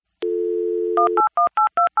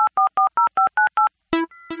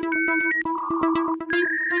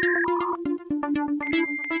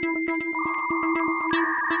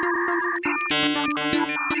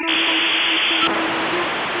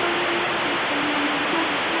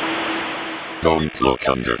Don't look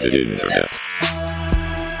under the internet.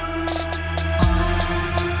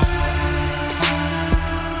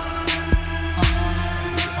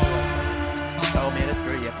 Oh man, it's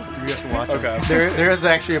great. You have to watch it. Okay. There is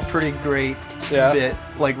actually a pretty great Yeah. bit,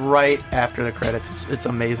 like right after the credits. It's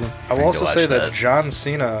amazing. I will also watch say that that. John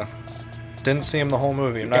Cena didn't see him the whole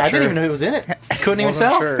movie. I'm not I sure. didn't even know he was in it. Couldn't even Wasn't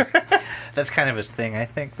tell. sure. That's kind of his thing, I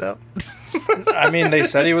think, though. I mean, they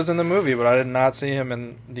said he was in the movie, but I did not see him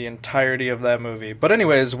in the entirety of that movie. But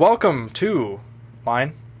anyways, welcome to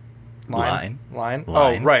Line. Line.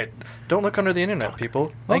 Oh, right. Don't look under the internet, people.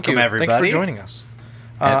 Thank Welcome, you. everybody. Thank you for joining us.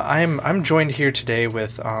 I'm joined here today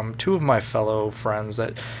with two of my fellow friends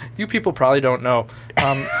that you people probably don't know.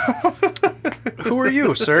 Who are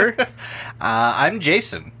you, sir? I'm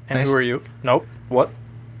Jason. And who are you? Nope. What?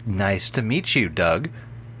 Nice to meet you, Doug.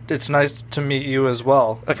 It's nice to meet you as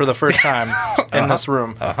well for the first time in this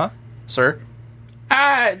room. Uh-huh. Sir?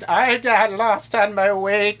 I got lost on my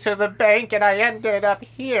way to the bank and I ended up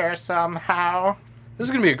here somehow. This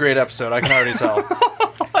is going to be a great episode, I can already tell.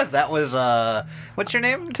 That was, what's your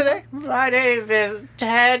name today? My name is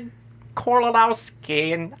Ted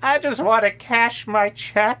Korlanowski and I just want to cash my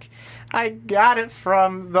check. I got it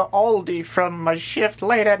from the Aldi from my shift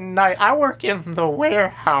late at night. I work in the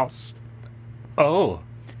warehouse. Oh.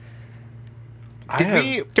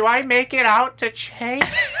 Do I make it out to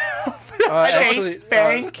Chase? Actually,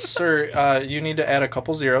 Bank? sir, you need to add a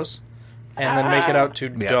couple zeros and then make it out to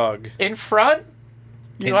Doug. In front?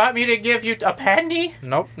 You want me to give you a penny?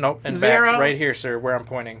 Nope. And Zero? back right here, sir, where I'm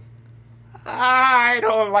pointing. I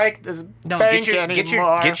don't like this No, bank get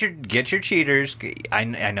anymore. your cheaters. I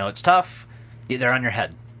know it's tough. They're on your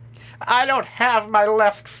head. I don't have my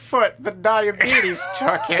left foot. The diabetes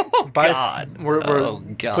took it. God.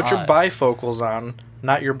 Put your bifocals on,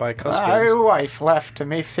 not your My bicuspids. wife left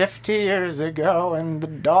me 50 years ago, and the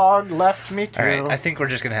dog left me too. All right, I think we're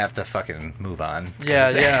just going to have to fucking move on.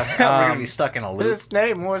 Yeah. We're going to be stuck in a loop. His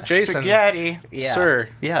name was Jason. Spaghetti. Yeah. Sir,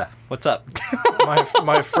 Yeah, what's up?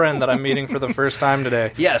 my friend that I'm meeting for the first time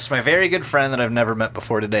today. Yes, my very good friend that I've never met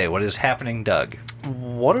before today. What is happening, Doug?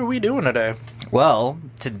 What are we doing today? Well,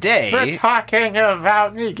 today... We're talking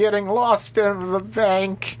about me getting lost in the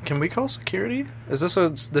bank. Can we call security? Is this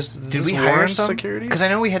Did we hire warrant some? security? Because I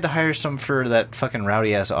know we had to hire some for that fucking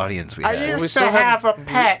rowdy-ass audience we I had. used still to have- have a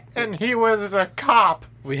pet, and he was a cop.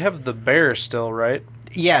 We have the bear still, right?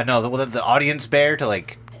 Yeah, no, the audience bear to,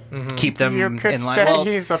 like, keep them You in could line. say Well,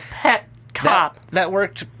 he's a pet cop. that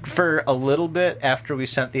worked for a little bit after we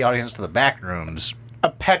sent the audience to the back rooms. A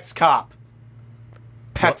pet's cop.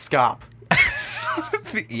 Pet's cop.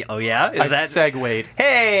 Oh, yeah? Is I that... segued.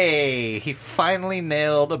 Hey! He finally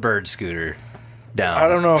nailed a bird scooter down. I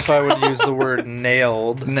don't know if I would use the word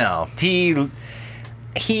nailed. No. He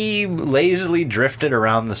lazily drifted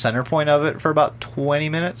around the center point of it for about 20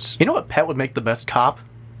 minutes. You know what pet would make the best cop?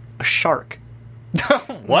 A shark.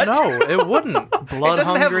 What? No, it wouldn't. Blood It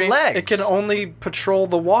doesn't hungry. have legs. It can only patrol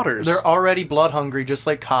the waters. They're already blood hungry, just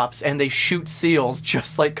like cops, and they shoot seals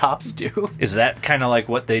just like cops do. Is that kind of like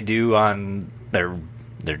what they do on their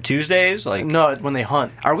Tuesdays? Like, No, when they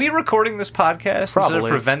hunt. are we recording this podcast instead of Probably.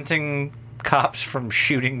 preventing cops from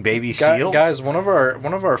shooting baby seals? Guys, one of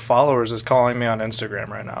our followers is calling me on Instagram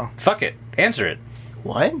right now. Fuck it. Answer it.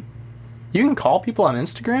 What? You can call people on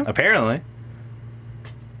Instagram? Apparently.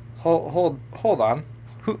 Hold on.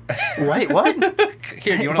 Wait, what?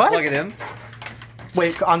 Here, do you want What? to plug it in?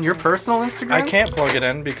 Wait, on your personal Instagram? I can't plug it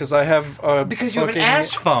in because I have a Because you have an fucking-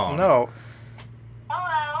 ass phone. No.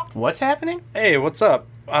 What's happening? Hey, what's up?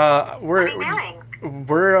 We're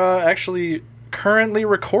actually currently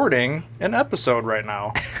recording an episode right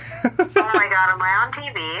now. Oh my god, am I on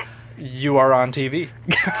TV? You are on TV.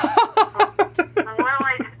 What do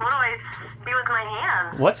I do with my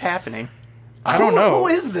hands? What's happening? I don't know. Who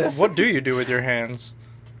is this? What do you do with your hands?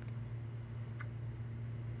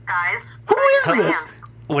 Guys? Who is My this? hands.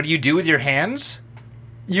 What do you do with your hands?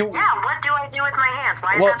 You. Yeah, what do I do with my hands?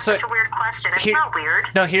 Why is Well, that so- such a weird question? It's Here- not weird.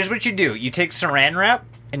 No, here's what you do. You take saran wrap,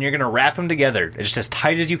 and you're going to wrap them together. It's as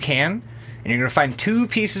tight as you can, and you're going to find 2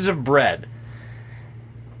 pieces of bread.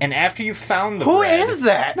 And after you've found the Who bread... is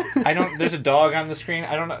that? I don't... There's a dog on the screen.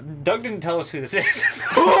 I don't know. Doug didn't tell us who this is.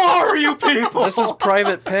 Who are you people? This is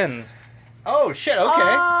Private Pin. Oh, shit, okay.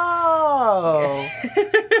 Oh.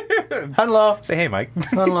 Hello. Say hey, Mike.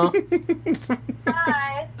 Hello.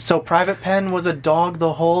 Hi. So Private Pen was a dog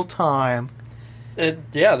the whole time.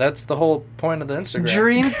 Yeah, that's the whole point of the Instagram.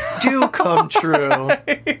 Dreams do come true.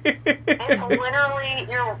 It's literally,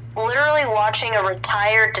 you're literally watching a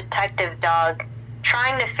retired detective dog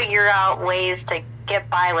trying to figure out ways to get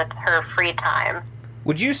by with her free time.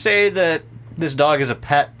 Would you say that this dog is a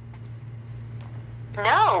pet?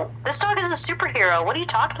 No, this dog is a superhero. What are you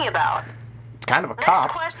talking about? It's kind of a Next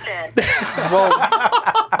cop. question. Well,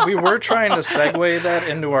 we were trying to segue that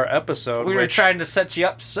into our episode. We were which, trying to set you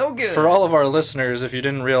up so good. for all of our listeners, if you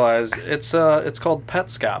didn't realize, it's called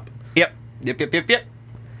PetScop. Yep.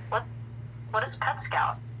 What is Pet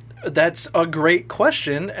Scout? That's a great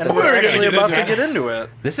question, and we're actually about to get into it.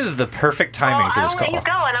 This is the perfect timing Well, for I'll this let call. you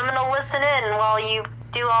go, and I'm going to listen in while you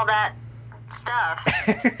do all that stuff.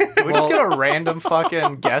 Can we just get a random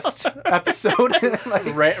fucking guest episode?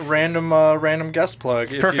 Like, Random guest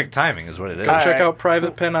plug. If Perfect timing is what it is. you check Alright. out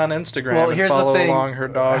Private Pin on Instagram Well, and here's the follow thing. along her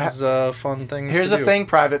dog's fun things here's to the do. thing,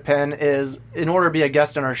 Private Pen, is in order to be a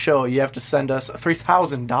guest on our show, you have to send us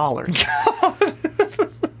 $3,000.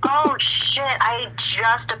 Oh shit, I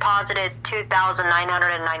just deposited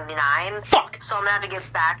 $2,999. Fuck! So I'm gonna have to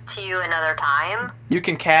get back to you another time. You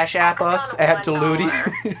can cash app us at Diluti.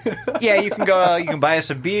 Yeah, you can go. You can buy us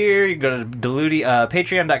a beer. You can go to Diluti,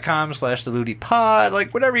 Patreon.com/DilutiPod.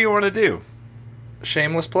 Like whatever you want to do.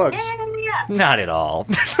 Shameless plugs. Yeah. Not at all.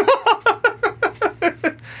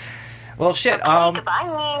 Well, shit.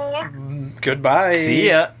 Goodbye. Goodbye. See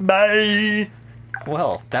ya. Bye!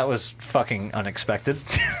 Well, that was fucking unexpected.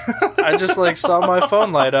 I just saw my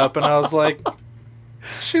phone light up, and I was like,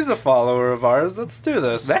 "She's a follower of ours. Let's do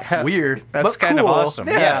this." That's weird. That's but kind of cool. awesome.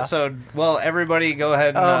 Yeah. So, well, everybody, go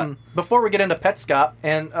ahead and. Before we get into PetScop,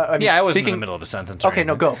 and I mean, yeah, I was speaking, in the middle of a sentence. Okay,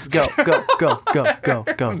 no, go.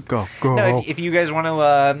 No, if you guys want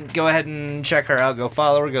to go ahead and check her out, go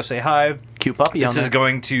follow her, go say hi. Cute puppy on This is there.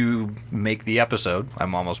 going to make the episode.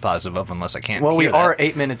 I'm almost positive of, unless I can't. Well, we hear are that.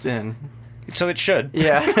 8 minutes in. So it should.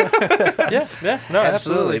 Yeah. Yeah. No,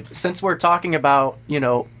 absolutely. Since we're talking about,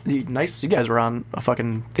 nice, you guys were on a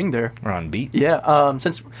fucking thing there. We're on beat. Yeah.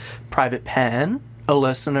 Since Private Pen, a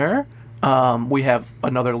listener, we have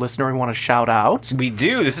another listener we want to shout out. We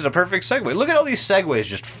do. This is a perfect segue. Look at all these segues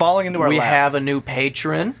just falling into our We lap. have a new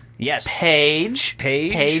patron, Yes. Paige.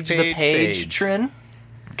 Paige, the Paige. patron.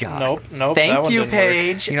 God. Nope. that Thank one you, didn't work.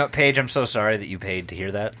 Paige. You know, Paige, I'm so sorry that you paid to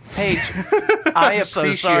hear that. Paige, I so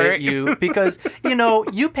appreciate sorry. you because,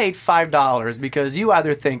 you paid $5 because you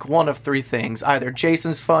either think one of three things. Either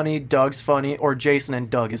Jason's funny, Doug's funny, or Jason and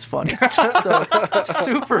Doug is funny. So,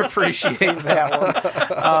 super appreciate that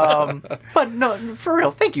one. But no, for real,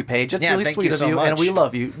 thank you, Paige. It's Yeah, really thank sweet you of so you, and much. we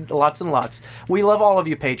love you lots and lots. We love all of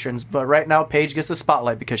you patrons, but right now, Paige gets the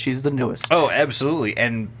spotlight because she's the newest. Oh, absolutely.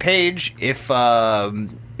 And Paige, if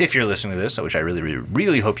you're listening to this, which I really, really,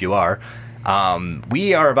 really hope you are,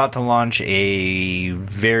 we are about to launch a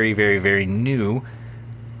very, very, very new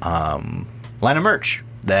line of merch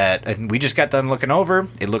that I think we just got done looking over.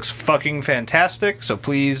 It looks fucking fantastic, so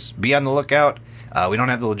please be on the lookout. We don't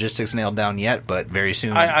have the logistics nailed down yet, but very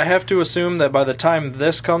soon. I have to assume that by the time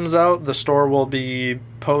this comes out, the store will be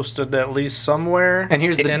posted at least somewhere And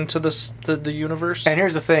here's the- into the universe. And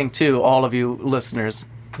here's the thing, too, all of you listeners.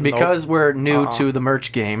 Because we're new to the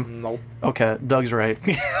merch game. Nope. Okay, Doug's right.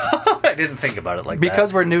 I didn't think about it like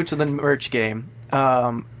Because we're new to the merch game,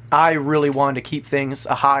 I really wanted to keep things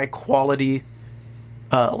a high quality,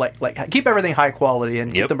 keep everything high quality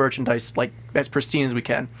and keep Yep. the merchandise as pristine as we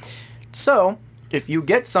can. So, if you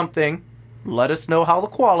get something, let us know how the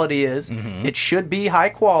quality is. Mm-hmm. It should be high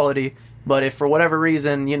quality, but if for whatever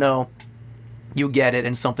reason, you get it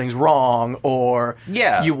and something's wrong, or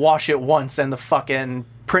Yeah. you wash it once and the fucking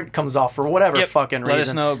print comes off for whatever Yep. fucking Let us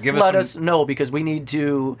reason. know. Give us Let some- us know because we need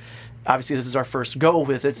to. Obviously, this is our first go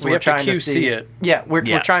with it, so We we're have to trying to QC see it. Yeah, we're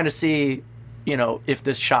Yeah. trying to see, if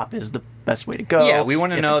this shop is the best way to go. Yeah, we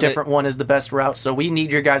wanna if know a that- different one is the best route. So we need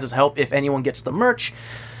your guys' help if anyone gets the merch.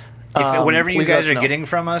 If whatever you please let guys us are know. getting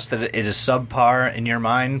from us that it is subpar in your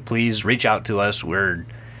mind, please reach out to us. We're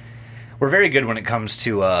very good when it comes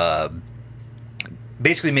to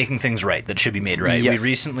basically making things right that should be made right. Yes. We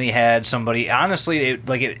recently had somebody. Honestly,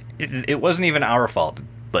 it wasn't even our fault.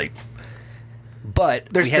 But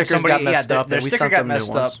Their we had stickers somebody. got messed up, their and we sticker sent got them new messed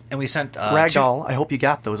up, ones. and we sent Ragdoll, I hope you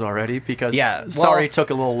got those already because Yeah, sorry well- it took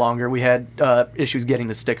a little longer. We had issues getting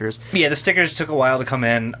the stickers. Yeah, the stickers took a while to come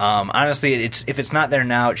in. Honestly, if it's not there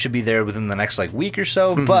now, it should be there within the next week or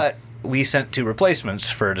so. Mm-hmm. But we sent 2 replacements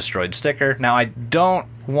for a destroyed sticker. Now, I don't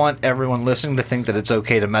want everyone listening to think that it's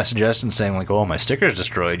okay to message us and saying "Oh, my sticker's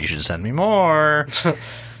destroyed. You should send me more."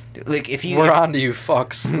 If you We're on to you,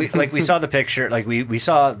 fucks. we saw the picture, we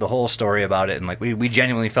saw the whole story about it, and we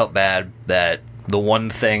genuinely felt bad that the one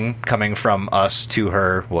thing coming from us to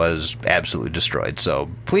her was absolutely destroyed. So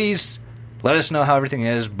please let us know how everything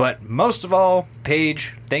is. But most of all,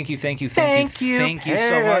 Paige, thank you so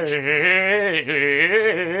much.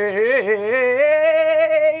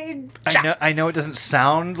 I know it doesn't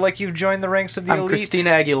sound like you've joined the ranks of the I'm elite. Christina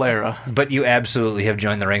Aguilera. But you absolutely have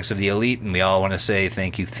joined the ranks of the elite, and we all want to say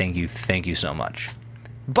thank you so much.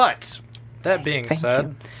 But That being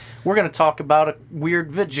said, We're going to talk about a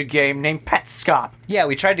weird video game named Petscop. yeah,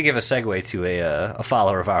 we tried to give a segue to a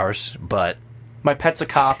follower of ours, but My pet's a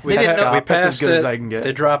cop. we Petscop. That's as passed good it. as I can get.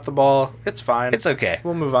 They dropped the ball. It's fine. it's okay.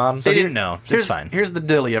 We'll move on. They didn't know. It's fine. Here's the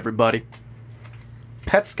dilly, everybody.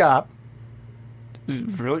 Petscop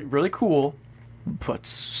is really, really cool, but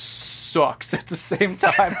sucks at the same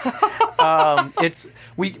time.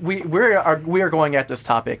 We are going at this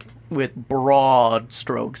topic with broad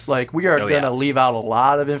strokes. Like, we are Oh, going to yeah. leave out a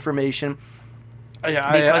lot of information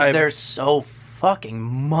Yeah, because there's so fucking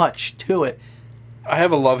much to it. I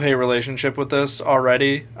have a love-hate relationship with this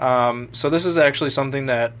already. So this is actually something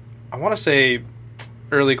that I want to say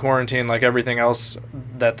early quarantine, like everything else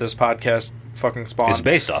that this podcast fucking spawned. It's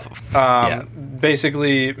based off of.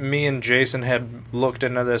 Basically, me and Jason had looked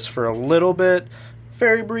into this for a little bit,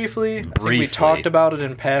 very briefly. I think we talked about it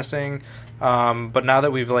in passing, but now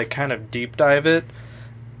that we've like kind of deep dive it,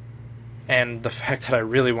 and the fact that I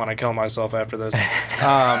really want to kill myself after this,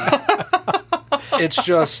 it's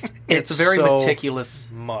just It's very so meticulous.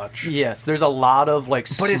 much. Yes, there's a lot of like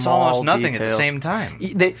But it's small almost nothing details. at the same time.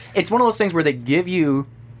 It's one of those things where they give you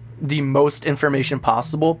the most information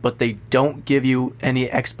possible, but they don't give you any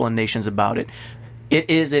explanations about it. It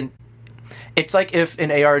isn't. It's like if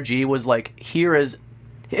an ARG was like, here is.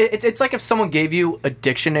 It's like if someone gave you a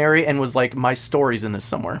dictionary and was like, my story's in this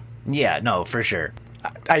somewhere. Yeah, no, for sure.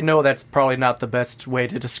 I know that's probably not the best way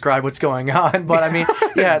to describe what's going on, but I mean,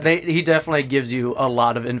 yeah, he definitely gives you a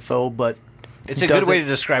lot of info, but It's a good way to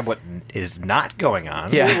describe what is not going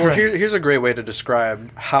on. Yeah. Well, here's a great way to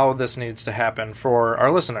describe how this needs to happen for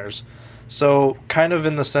our listeners. So, kind of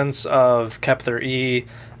in the sense of Kepler E,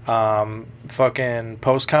 fucking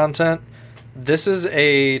post content, this is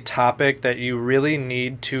a topic that you really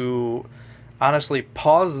need to honestly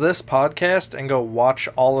pause this podcast and go watch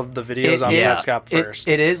all of the videos on Petscop first.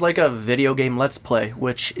 It is like a video game Let's Play,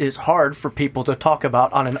 which is hard for people to talk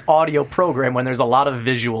about on an audio program when there's a lot of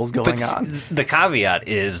visuals going on. The caveat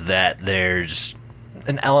is that there's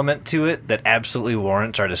an element to it that absolutely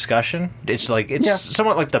warrants our discussion. It's like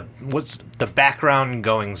somewhat like what's the background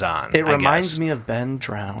goings on. It reminds me of Ben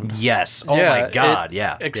Drowned. Yes. Oh Yeah, my god.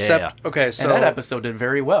 Except, okay, so And that episode did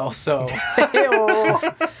very well, so...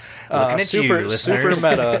 Looking at super you, listeners.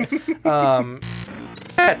 meta.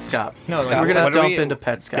 Petscop. No, We're going to what are jump we- into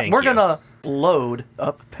Petscop. Thank We're you. going to load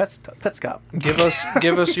up Petscop. give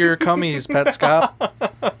us your cummies, Petscop.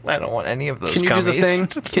 I don't want any of those. Can you do the thing?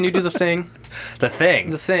 Can you do the thing? The thing.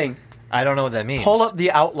 The thing. I don't know what that means. Pull up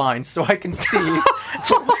the outline so I can see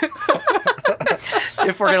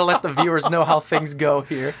if we're going to let the viewers know how things go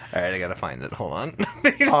here. All right, I gotta find it. Hold on.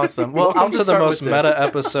 Awesome. Well, I'll Welcome just to the start most with this. meta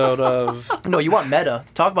episode of... No, you want meta.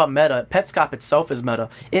 Talk about meta. Petscop itself is meta.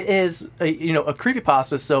 It is a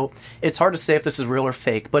creepypasta, so it's hard to say if this is real or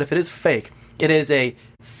fake. But if it is fake, it is a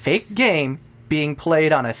fake game being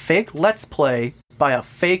played on a fake Let's Play by a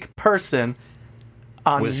fake person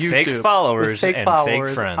on With YouTube. fake followers With fake and followers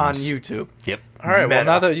fake friends. on YouTube. Yep. All right, well, Meta.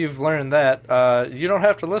 now that you've learned that, you don't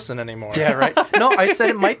have to listen anymore. Yeah, right. No, I said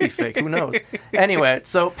it might be fake. Who knows? Anyway,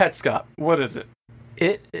 so Petscop. What is it?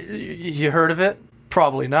 You heard of it?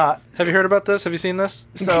 Probably not. Have you heard about this? Have you seen this?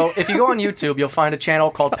 So if you go on YouTube, you'll find a channel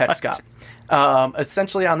called Petscop.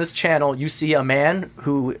 Essentially, on this channel, you see a man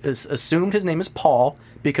who is assumed his name is Paul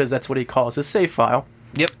because that's what he calls his save file.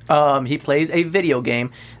 Yep. He plays a video game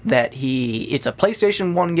it's a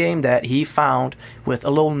PlayStation 1 game that he found with a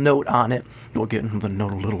little note on it. We'll get into the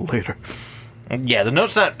note a little later. Yeah, the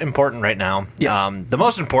note's not important right now. Yes. The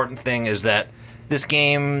most important thing is that this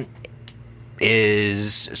game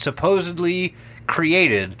is supposedly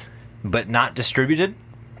created but not distributed.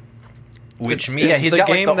 Which means yeah, he's the got,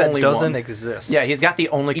 like, game the that only doesn't one. exist. Yeah, he's got the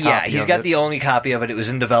only copy. yeah, he's of got it. the only copy of it. It was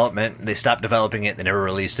in development. They stopped developing it. They never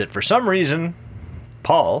released it. For some reason,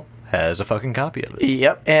 Paul has a fucking copy of it.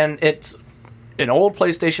 Yep, and it's an old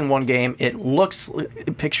PlayStation 1 game. It looks...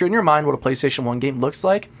 Picture in your mind what a PlayStation 1 game looks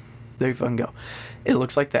like. There you fucking go. It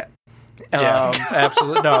looks like that. Yeah,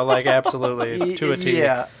 absolutely. No, like absolutely to a T.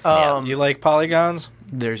 Yeah. You like polygons?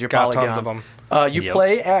 There's your Got polygons. tons of them. You Yep.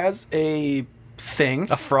 play as a thing.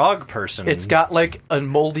 A frog person. It's got like a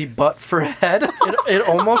moldy butt for a head. It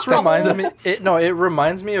almost reminds me. It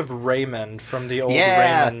reminds me of Raymond from the old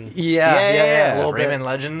Raymond. Yeah, a little Rayman bit.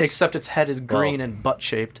 Legends. Except its head is green and butt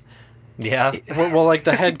shaped. Yeah. Well, like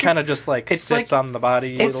the head kind of just like It's sits like- on the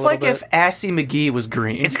body. It's a little like bit. if Assy McGee was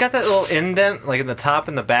green. It's got that little indent, like in the top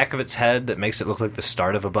and the back of its head, that makes it look like the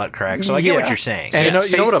start of a butt crack. So I get what you're saying. And you know-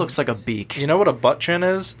 its you know face what a- looks like a beak. You know what a butt chin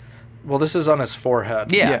is? Well, this is on his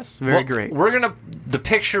forehead. Yeah. Yes, very great. The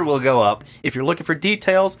picture will go up. If you're looking for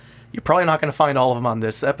details, you're probably not going to find all of them on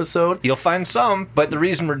this episode. You'll find some, but the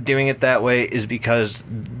reason we're doing it that way is because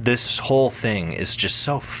this whole thing is just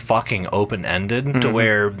so fucking open-ended to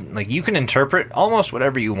where, like, you can interpret almost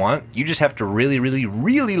whatever you want. You just have to really, really,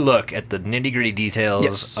 really look at the nitty-gritty details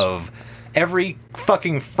Yes. of every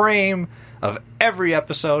fucking frame of every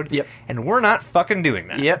episode. Yep. And we're not fucking doing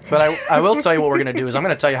that. Yep, but I will tell you what we're going to do is I'm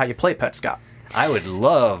going to tell you how you play Petscop. I would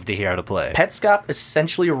love to hear how to play. Petscop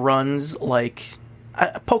essentially runs like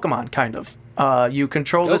a Pokemon, kind of. You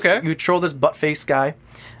control this. Okay. You control this butt face guy.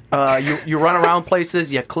 You run around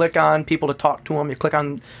places. You click on people to talk to them. You click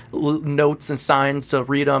on notes and signs to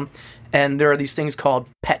read them. And there are these things called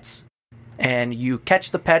pets. And you catch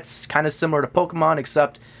the pets, kind of similar to Pokemon,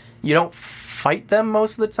 except you don't fight them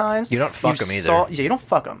most of the times. You don't fuck 'em either. Yeah, you don't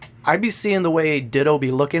fuck them. I'd be seeing the way Ditto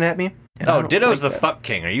be looking at me. and I Oh, don't Ditto's like the that. fuck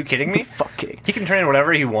king. Are you kidding me? Fuck king. He can train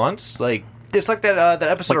whatever he wants. Like it's like that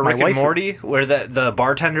episode Like of my Rick and waifu. Morty where the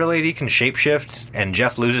bartender lady can shapeshift and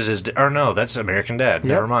Jeff loses his. Or no, that's American Dad.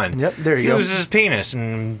 Never mind. Yep, there you he go. loses his penis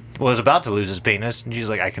and was about to lose his penis, and she's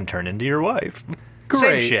like, "I can turn into your wife." Same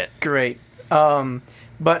Great, shit. Great.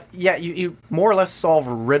 But yeah, you more or less solve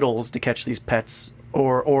riddles to catch these pets,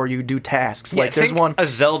 or you do tasks. Yeah, Like there's think one. a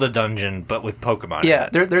Zelda dungeon, but with Pokemon. Yeah,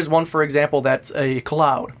 in it. there's one for example that's a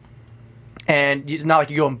cloud, and it's not like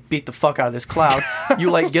you go and beat the fuck out of this cloud.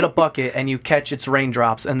 You like get a bucket and you catch its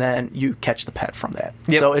raindrops, and then you catch the pet from that.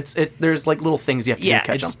 Yep. So there's like little things you have to do to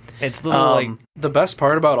catch them. it's little like The best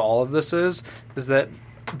part about all of this is that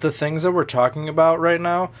the things that we're talking about right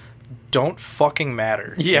now don't fucking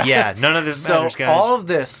matter. yeah. None of this So matters, guys. all of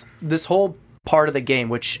this whole part of the game,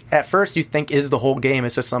 which at first you think is the whole game,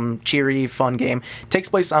 it's just some cheery, fun game, takes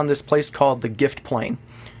place on this place called the Gift Plane.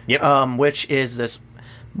 Yep. Which is this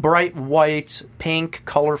bright white, pink,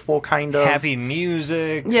 colorful kind of Happy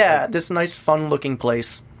music. Yeah, this nice, fun-looking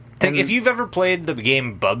place. Think, if you've ever played the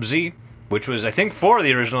game Bubsy, which was I think for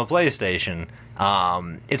the original PlayStation,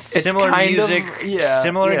 it's similar kind of- music, yeah,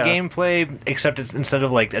 similar yeah. gameplay, except it's instead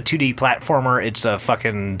of like a 2D platformer, it's a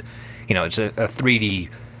fucking, it's a 3D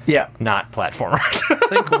Yeah, not platformer.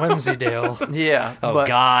 Think Whimsydale. yeah. Oh, but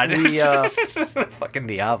God. We fucking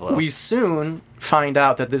Diablo. we soon find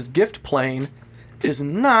out that this Gift Plane is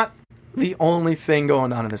not the only thing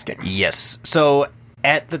going on in this game. Yes. So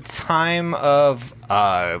at the time of,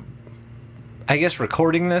 I guess,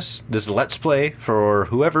 recording this Let's Play for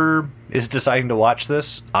whoever is deciding to watch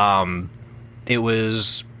this, it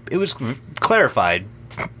was clarified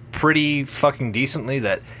pretty fucking decently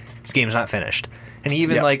that this game's not finished. And he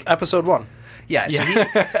even Yeah. like, Episode 1. yeah, so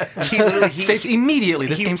he literally States immediately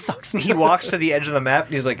this game sucks. he walks to the edge of the map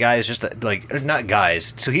and he's like, guys, just like, or not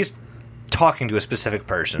guys. So he's talking to a specific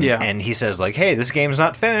person, Yeah. and he says like, hey, this game's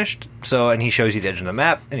not finished. So, and he shows you the edge of the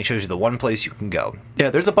map, and he shows you the one place you can go. Yeah,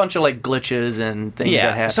 there's a bunch of like glitches and things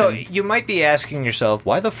that happen. So you might be asking yourself,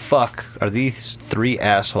 why the fuck are these three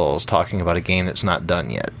assholes talking about a game that's not done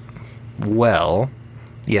yet? Well,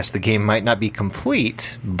 yes, the game might not be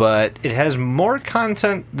complete, but it has more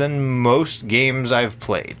content than most games I've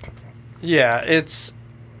played. Yeah, it's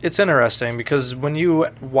interesting because when you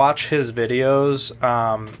watch his videos,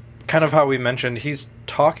 kind of how we mentioned, he's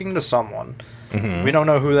talking to someone. Mm-hmm. We don't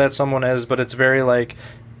know who that someone is, but it's very like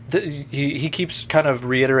he keeps kind of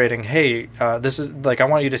reiterating, "Hey, this is like I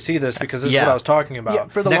want you to see this because this is Yeah. what I was talking about." Yeah,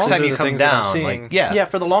 for the Next longest- time These you are the come things that I'm down, seeing. like, yeah. Yeah,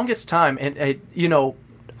 for the longest time, and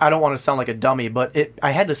I don't want to sound like a dummy, but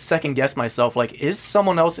I had to second guess myself. Like, is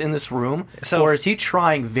someone else in this room, So- or is he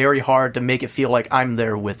trying very hard to make it feel like I'm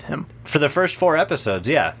there with him? For the first 4 episodes,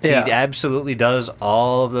 yeah. Yeah. He absolutely does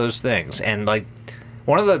all of those things. And like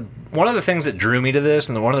one of the things that drew me to this,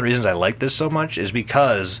 and one of the reasons I like this so much, is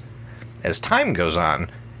because as time goes on,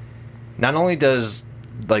 not only does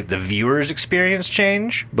like the viewer's experience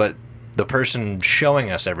change, but the person showing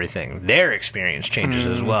us everything, their experience changes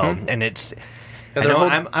as well. And it's I their know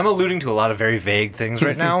whole- I'm alluding to a lot of very vague things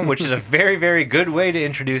right now, which is a very, very good way to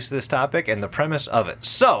introduce this topic and the premise of it.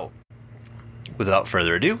 So, without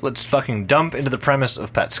further ado, let's fucking dump into the premise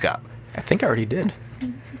of Petscop. I think I already did.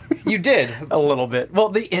 You did. A little bit. Well,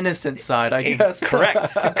 the innocent side, I guess.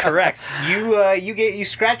 Correct. You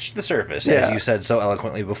scratched the surface, as Yeah. you said so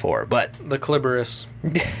eloquently before, but The clitoris.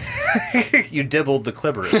 you dibbled the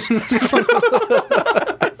clitoris.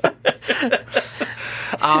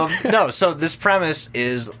 No, so this premise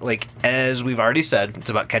is, like, as we've already said, it's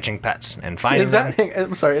about catching pets and finding Is that? them.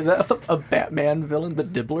 I'm sorry. Is that a Batman villain, the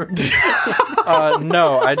Dibbler?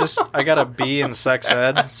 No, I got a B in sex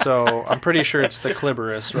ed, so I'm pretty sure it's the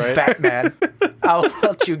clitoris, right? Batman. I'll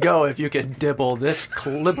let you go if you can dibble this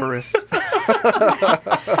clitoris.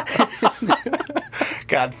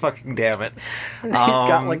 God fucking damn it. He's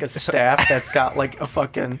got like a staff that's got like a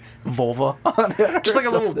fucking vulva on it. Just like a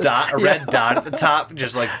little dot, a red dot at the top,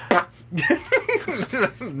 just like...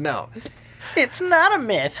 No. It's not a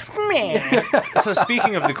myth. So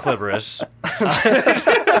speaking of the clitoris...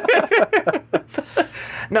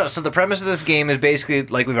 No, so the premise of this game is basically,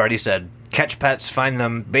 like we've already said, catch pets, find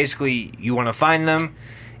them. Basically, you want to find them.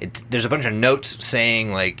 There's a bunch of notes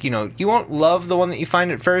saying, like, you won't love the one that you find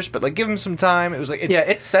at first, but, like, give them some time. It was like... Yeah,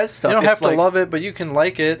 it says stuff. You don't It's have to like- love it, but you can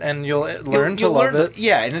like it, and you'll learn to you'll love it.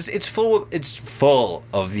 Yeah, and it's full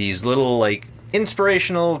of these little, like,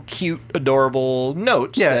 inspirational, cute, adorable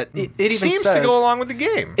notes Yeah, that it even seems to says- go along with the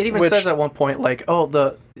game. It even Which- says at one point, like, oh,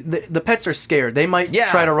 the pets are scared. They might Yeah.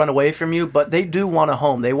 try to run away from you, but they do want a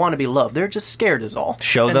home. They want to be loved. They're just scared is all.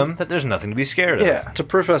 Show them that there's nothing to be scared of. Yeah. To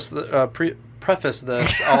preface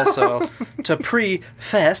this also,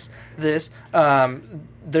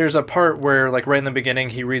 there's a part where, like, right in the beginning,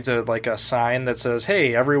 he reads a sign that says,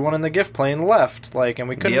 "Hey, everyone in the gift plane left," like, and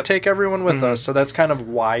we couldn't Yep. take everyone with us, so that's kind of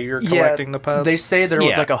why you're collecting the pets. They say there was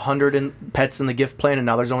Yeah. like 100 pets in the gift plane, and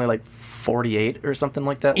now there's only like 48 or something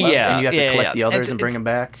like that left, Yeah, and you have to yeah, collect yeah. the others It's- and bring it's- them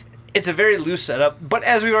back. It's a very loose setup, but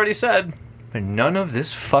as we've already said, none of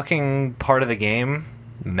this fucking part of the game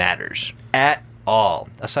matters at all,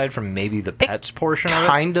 aside from maybe the pets portion of it.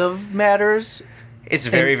 Kind of matters. It's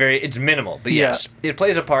it's minimal, but Yeah. yes, it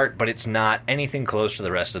plays a part, but it's not anything close to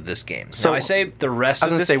the rest of this game. So So- I say the rest I was of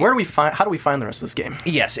gonna this say, game- how do we find the rest of this game?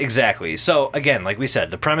 Yes, exactly. So again, like we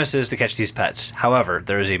said, the premise is to catch these pets. However,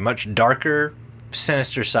 there is a much darker,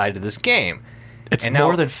 sinister side to this game. It's And now-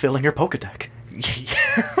 more than filling your Pokedex.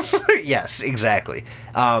 Yes, exactly.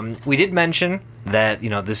 We did mention that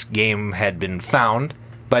this game had been found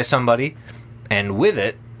by somebody, and with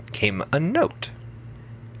it came a note.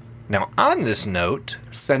 Now, on this note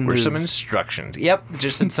Send were some nudes. instructions. Yep,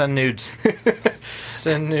 just said send nudes,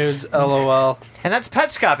 Send nudes, LOL. and that's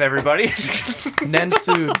Petscop, everybody.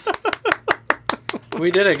 Nensudes. We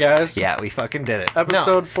did it, guys. Yeah, we fucking did it.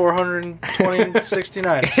 Episode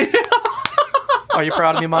 469. Are you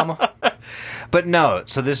proud of me, Mama? But no,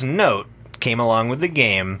 so this note came along with the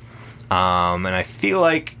game, and I feel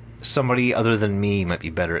like somebody other than me might be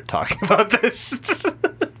better at talking about this.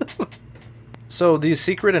 So these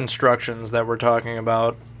secret instructions that we're talking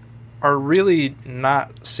about are really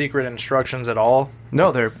not secret instructions at all.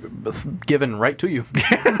 No, they're given right to you.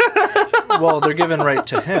 Well, they're given right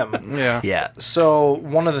to him. Yeah. Yeah. So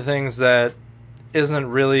one of the things that isn't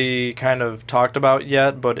really kind of talked about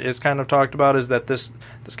yet, but is kind of talked about, is that this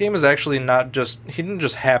game is actually not just... He didn't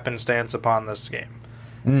just happenstance upon this game.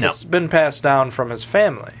 No. It's been passed down from his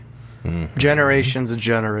family. Generations and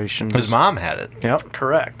generations. His mom had it. Yep.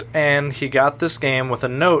 Correct. And he got this game with a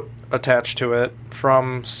note attached to it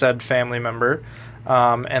from said family member.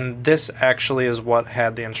 And this actually is what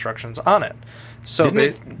had the instructions on it. So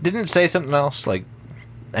Didn't it say something else? Like,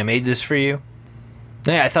 I made this for you?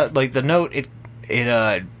 Yeah, I thought, like, the note, it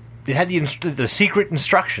had the secret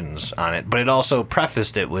instructions on it, but it also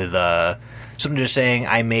prefaced it with something just saying,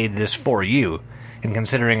 I made this for you. And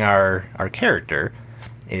considering our character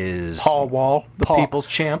is... Paul Wall, the Paul- people's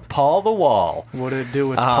champ. Paul the Wall. What it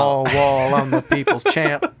do? It's Paul Wall. I'm the people's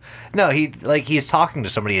champ. No, he's talking to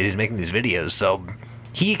somebody as he's making these videos, so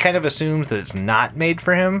he kind of assumes that it's not made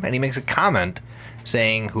for him, and he makes a comment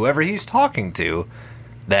saying whoever he's talking to,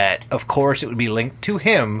 that of course it would be linked to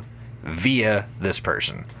him via this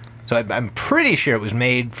person. So I'm pretty sure it was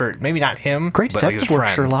made for maybe not him, Great but like his detective work,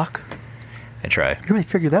 friend. Sherlock. I try. You really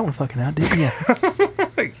figured that one fucking out, didn't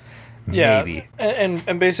you? yeah, Maybe.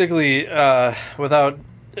 And basically, without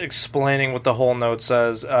explaining what the whole note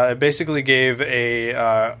says, it basically gave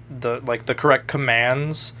the correct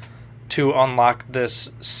commands to unlock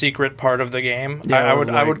this secret part of the game. Yeah, I it was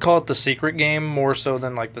would like- call it the secret game more so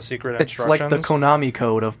than like the secret It's like instructions. the Konami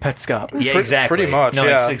code of Petscop. Yeah, exactly. pretty much, No,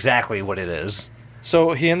 yeah. it's exactly what it is.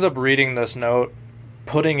 So he ends up reading this note,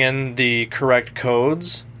 putting in the correct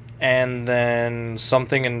codes, and then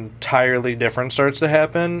something entirely different starts to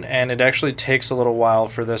happen, and it actually takes a little while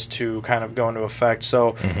for this to kind of go into effect.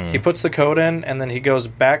 So he puts the code in, and then he goes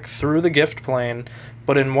back through the gift plane,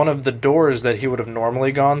 but in one of the doors that he would have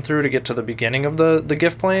normally gone through to get to the beginning of the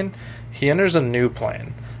gift plane, he enters a new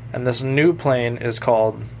plane. And this new plane is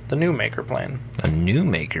called the Newmaker plane. A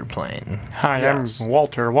Newmaker plane. Hi, Yes. I'm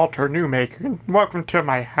Walter Newmaker. Welcome to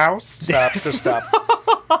my house. Stop, just stop.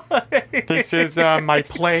 This is my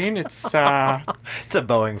plane. It's It's a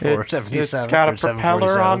Boeing 477 it's got a or propeller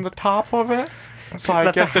 747. on the top of it. So I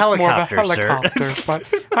That's a guess it's more of a helicopter, sir.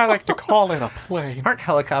 helicopter, but I like to call it a plane. Aren't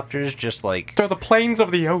helicopters just like They're the planes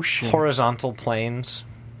of the ocean. horizontal planes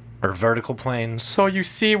or vertical planes? So you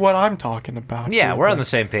see what I'm talking about. Yeah, here, we're on then. the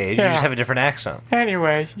same page. You Yeah. just have a different accent.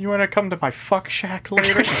 Anyway, you want to come to my fuck shack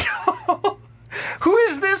later? Who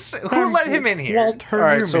is this? Who let him in here? Walter All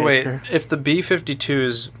right, so wait. Newmaker. If the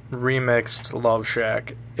B-52s remixed Love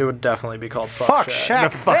Shack, it would definitely be called Fuck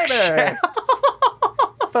Shack. shack, fuck baby. shack.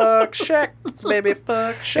 Fuck Shack, baby,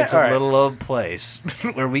 fuck Shack. It's All a right. little old place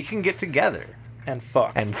where we can get together And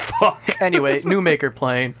fuck. and fuck. Anyway, Newmaker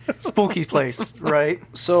plane, spooky place, right?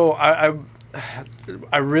 So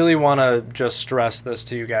I really want to just stress this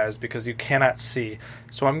to you guys because you cannot see.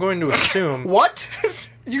 So I'm going to assume What?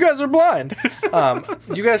 you guys are blind.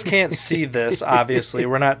 You guys can't see this, obviously.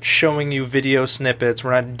 We're not showing you video snippets.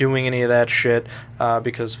 We're not doing any of that shit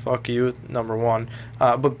because fuck you, number one.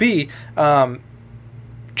 But B,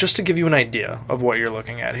 just to give you an idea of what you're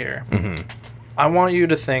looking at here, I want you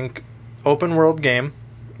to think open world game,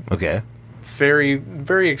 Okay. very,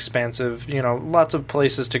 very expansive, lots of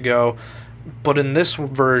places to go. But in this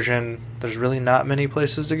version, there's really not many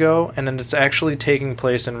places to go, and then it's actually taking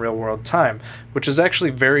place in real world time, which is actually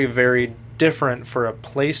very, very different for a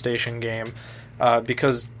PlayStation game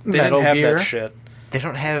because they Metal didn't have Gear. that shit. They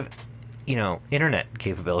don't have, internet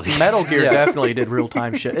capabilities. Metal Gear Yeah. definitely did real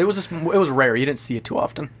time shit. It was rare. You didn't see it too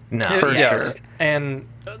often. No. For Yes. sure. And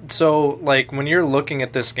so, like, when you're looking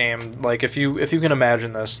at this game, like, if you can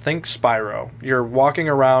imagine this, think Spyro. You're walking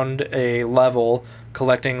around a level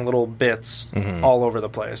collecting little bits all over the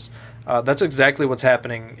place. That's exactly what's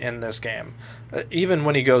happening in this game. Even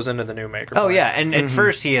when he goes into the Newmaker. Oh plane. yeah, and at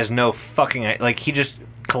first he has no fucking he just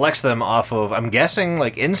collects them off of, I'm guessing,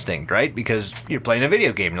 like instinct, right? Because you're playing a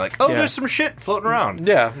video game. You're like, oh, Yeah. there's some shit floating around.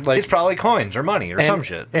 Yeah, like It's probably coins or money or some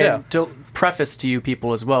shit. And Yeah. to preface to you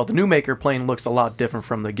people as well, the Newmaker plane looks a lot different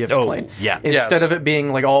from the gift Oh, plane. yeah. Instead Yes. of it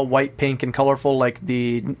being like all white, pink, and colorful like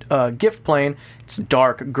the gift plane, it's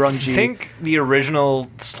dark, grungy. Think the original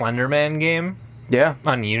Slenderman game yeah.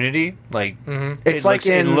 on Unity. Like, It's like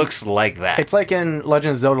it in looks like that. It's like in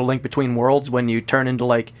Legend of Zelda: Link Between Worlds when you turn into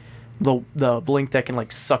like the Link that can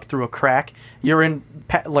like suck through a crack. You're in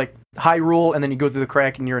like Hyrule, and then you go through the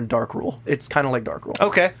crack, and you're in Dark Rule. It's kind of like Dark Rule.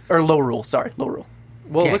 Okay. Or Low Rule. Sorry, Low Rule.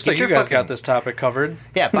 well, it Yeah, looks get like you your guys fucking- got this topic covered.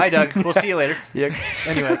 Yeah, bye, Doug. We'll see you later. Yeah.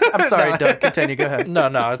 Anyway, I'm sorry, Doug. Continue. Go ahead. No,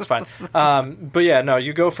 it's fine. But yeah, no,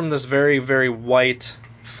 you go from this very, very white,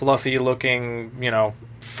 fluffy looking,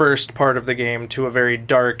 first part of the game to a very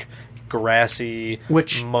dark, grassy,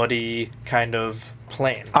 Which- muddy kind of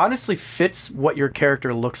plane. Honestly, fits what your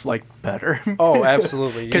character looks like better. Oh,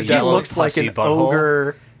 absolutely. Because You he got- looks like pussy an butthole.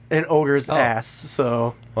 ogre, an ogre's ass.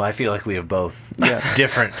 So Well, I feel like we have both Yes.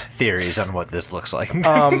 different theories on what this looks like.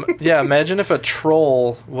 yeah, imagine if a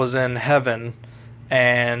troll was in heaven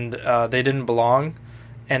and they didn't belong,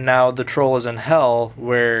 and now the troll is in hell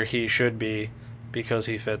where he should be because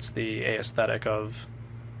he fits the aesthetic of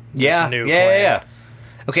yeah, new yeah, plan. yeah.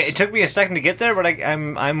 Okay, it took me a second to get there, but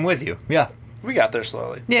I'm with you. Yeah, We got there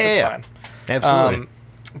slowly. Yeah, It's yeah, fine. absolutely.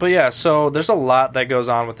 But yeah, so there's a lot that goes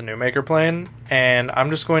on with the Newmaker plane, and I'm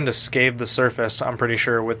just going to scathe the surface, I'm pretty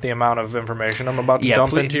sure, with the amount of information I'm about to Yeah,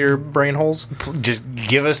 dump please- into your brain holes. Just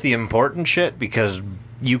give us the important shit because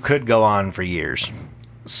you could go on for years.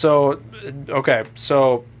 So, okay,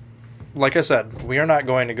 so like I said, we are not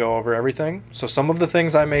going to go over everything. So some of the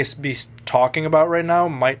things I may be talking about right now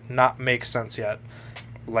might not make sense yet.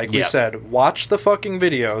 Like we Yeah. said, watch the fucking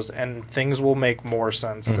videos and things will make more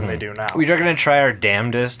sense than they do now. We are going to try our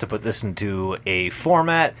damnedest to put this into a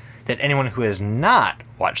format that anyone who has not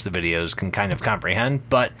watched the videos can kind of comprehend,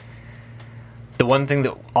 but the one thing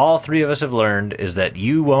that all three of us have learned is that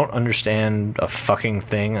you won't understand a fucking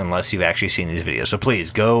thing unless you've actually seen these videos. So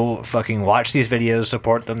please go fucking watch these videos,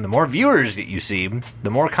 support them. The more viewers that you see, the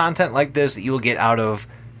more content like this that you will get out of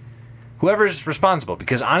whoever's responsible.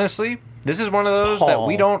 Because honestly, this is one of those that Paul.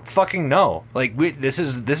 we don't fucking know. Like this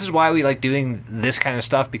is why we like doing this kind of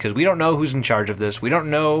stuff, because we don't know who's in charge of this. We don't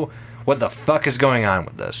know what the fuck is going on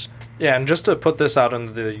with this. Yeah, and just to put this out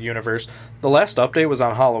into the universe, the last update was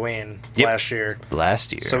on Halloween last year.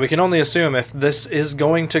 Last year. So we can only assume if this is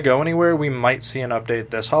going to go anywhere, we might see an update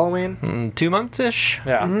this Halloween. 2 months-ish.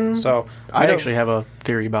 Yeah. So I don't- actually have a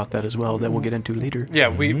theory about that as well that we'll get into later. Yeah,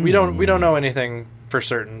 we don't know anything for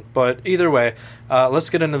certain, but either way, let's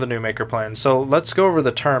get into the new maker plan. So let's go over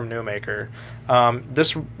the term new maker.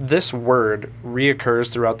 This word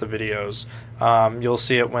reoccurs throughout the videos. You'll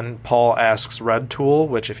see it when Paul asks Red Tool,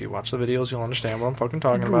 which if you watch the videos, you'll understand what I'm fucking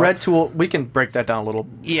talking about. Red Tool, we can break that down a little.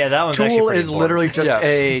 Yeah, that one's actually Tool pretty is important. literally just Yes.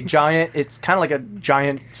 a giant. It's kind of like a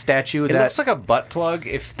giant statue It that. looks like a butt plug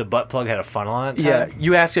if the butt plug had a funnel on it. Yeah,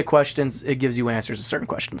 you ask it questions, it gives you answers to certain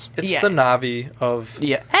questions. It's Yeah. the Navi of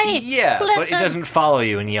Yeah. Yeah, but it doesn't follow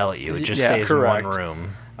you and yell at you. It just Yeah, stays in correct. one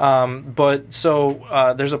room. But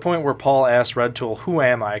so there's a point where Paul asks Red Tool, "Who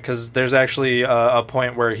am I?" Because there's actually a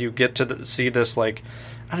point where you get to see this, like,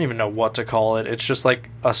 I don't even know what to call it. It's just like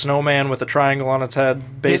a snowman with a triangle on its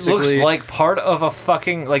head, basically. It looks like part of a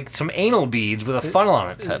fucking, like, some anal beads with a funnel on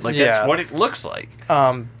its head. Like, Yeah. that's what it looks like.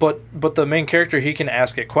 But the main character, he can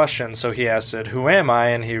ask it questions. So he asks it, "Who am I?"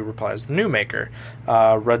 And he replies, "The New Maker."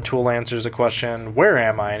 Red Tool answers a question, "Where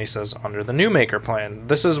am I?" And he says, "Under the New Maker plan."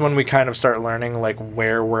 This is when we kind of start learning like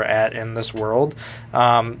where we're at in this world.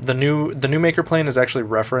 The new Maker plan is actually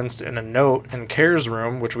referenced in a note in Care's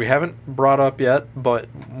room, which we haven't brought up yet, but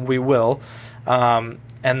we will. And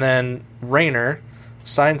then Rainer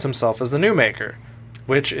signs himself as the New Maker,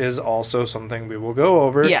 which is also something we will go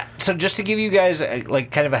over. Yeah, so just to give you guys,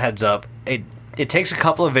 like, kind of a heads up, it takes a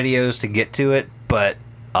couple of videos to get to it, but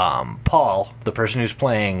Paul, the person who's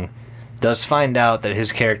playing, does find out that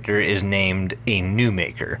his character is named a New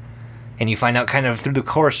Maker. And you find out kind of through the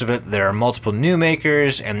course of it, there are multiple New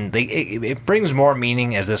Makers, and it brings more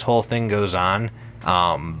meaning as this whole thing goes on.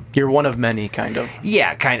 You're one of many, kind of.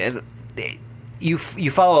 Yeah, kind of. You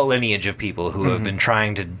follow a lineage of people who have been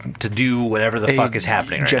trying to do whatever the fuck is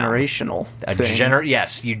happening right now. Generational A thing.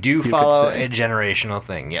 yes, you do could follow say. a generational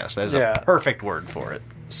thing. Yes, that's Yeah. a perfect word for it.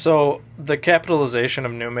 So the capitalization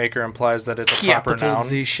of New Maker implies that it's a proper noun.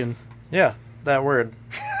 Capitalization. Yeah, that word.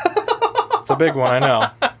 It's a big one, I know.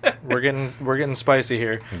 We're getting spicy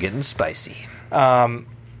here. I'm getting spicy.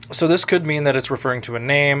 So this could mean that it's referring to a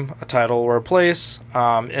name, a title, or a place.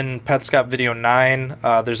 In Petscop Video 9,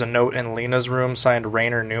 there's a note in Lena's room signed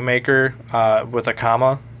Rainer Newmaker with a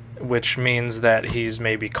comma, which means that he's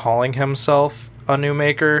maybe calling himself a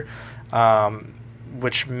Newmaker,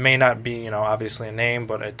 which may not be, obviously a name,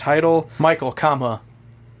 but a title. Michael, comma,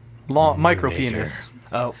 long, micro penis.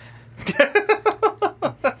 Oh,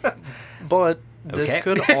 But this Okay.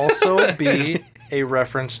 could also be a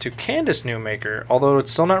reference to Candace Newmaker, although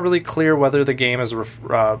it's still not really clear whether the game is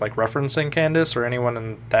referencing Candace or anyone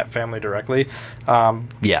in that family directly.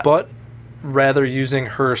 Yeah. But rather using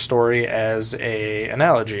her story as a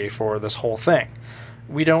analogy for this whole thing.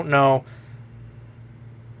 We don't know.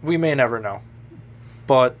 We may never know.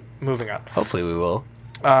 But moving on. hopefully we will.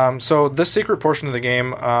 So this secret portion of the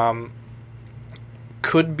game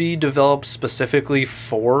could be developed specifically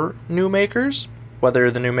for new makers, whether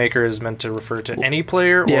the new maker is meant to refer to any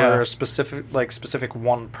player Yeah. or a specific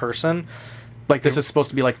one person. Like, this is supposed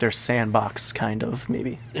to be like their sandbox, kind of,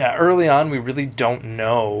 maybe. Yeah, early on we really don't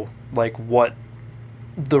know like what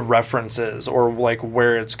the reference is or like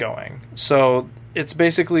where it's going. So it's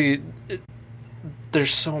basically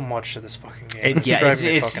there's so much to this fucking game. It's driving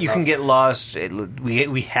me fucking you can nuts. get lost.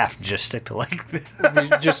 We have to just stick to like this.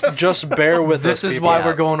 just bear with This us, is people. why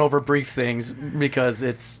we're going over brief things, because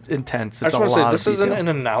it's intense. I It's just a want to say, lot this of isn't detail. an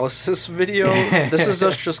analysis video. This is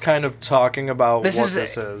us just kind of talking about what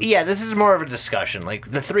this is. Yeah, this is more of a discussion.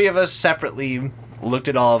 Like, the three of us separately looked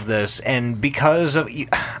at all of this, and because of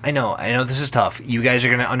I know this is tough. You guys are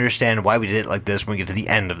going to understand why we did it like this when we get to the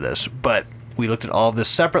end of this, but we looked at all of this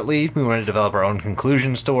separately. We wanted to develop our own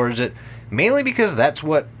conclusions towards it, mainly because that's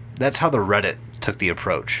how the Reddit took the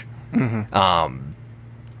approach. And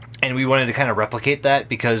we wanted to kind of replicate that,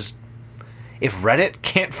 because if Reddit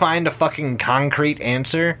can't find a fucking concrete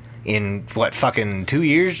answer in fucking 2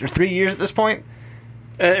 years or 3 years at this point.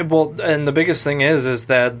 Well, and the biggest thing is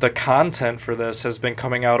that the content for this has been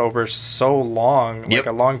coming out over so long, like Yep.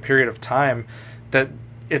 a long period of time, that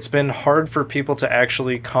it's been hard for people to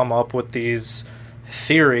actually come up with these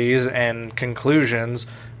theories and conclusions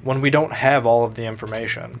when we don't have all of the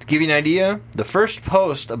information. To give you an idea, the first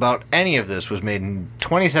post about any of this was made in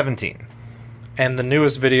 2017. And the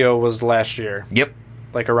newest video was last year, Yep.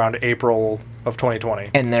 like around April of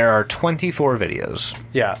 2020. And there are 24 videos.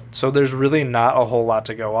 Yeah, so there's really not a whole lot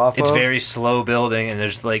to go off It's of. very slow building, and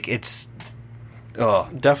there's like, it's... Oh,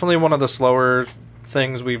 Definitely one of the slower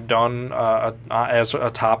things we've done as a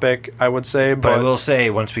topic, I would say. But I will say,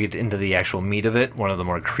 once we get into the actual meat of it, one of the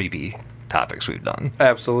more creepy topics we've done.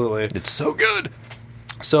 Absolutely. It's so good.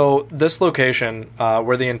 So this location,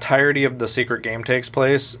 where the entirety of the secret game takes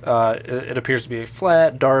place, it appears to be a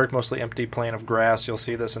flat, dark, mostly empty plain of grass. You'll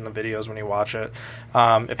see this in the videos when you watch it.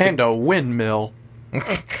 And a windmill.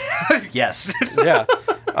 Yes. Yeah.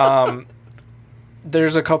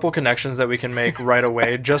 There's a couple connections that we can make right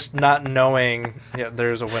away, just not knowing. Yeah,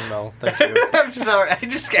 there's a windmill. Thank you. I'm sorry. I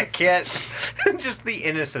can't. Just the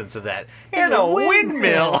innocence of that. And a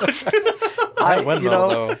windmill.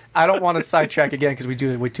 Though. I don't want to sidetrack again because we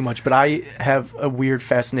do it way too much, but I have a weird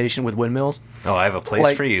fascination with windmills. Oh, I have a place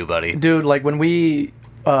Like, for you, buddy. Dude, like when we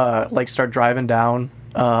start driving down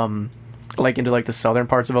like into like the southern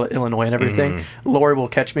parts of Illinois and everything, Lori will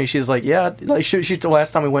catch me. She's like, yeah, like she the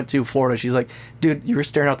last time we went to Florida, she's like, dude, you were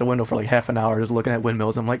staring out the window for like half an hour just looking at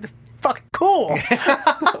windmills. I'm like, they're fucking cool.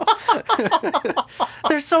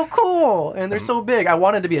 They're so cool and they're so big. I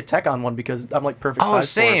wanted to be a tech on one because I'm like perfect size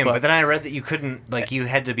same. for it, But then I read that you couldn't, like, you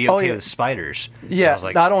had to be okay with spiders. yeah, I was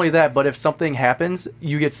like, not only that, but if something happens,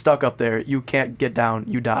 you get stuck up there. You can't get down.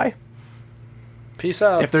 You die. Peace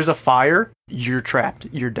out. If there's a fire, you're trapped.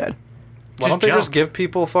 You're dead. Why don't they jump. just give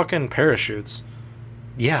people fucking parachutes?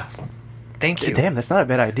 yeah. Thank you. Damn, that's not a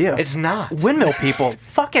bad idea. It's not. Windmill people.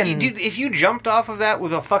 Fucking. Dude, if you jumped off of that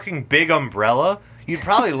with a fucking big umbrella, you'd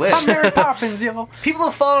probably live. I'm Mary Poppins, yo. People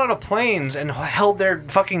have fallen out of planes and held their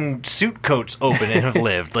fucking suit coats open and have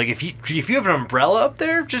lived. Like, if you have an umbrella up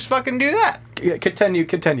there, just fucking do that. Yeah, continue. We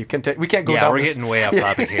can't go Yeah, down we're this. getting way off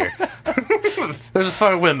topic here. There's a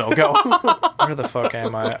fucking windmill. Go. Where the fuck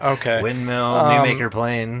am I? Okay. Windmill, new maker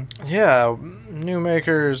plane. Yeah, new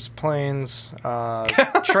makers, planes,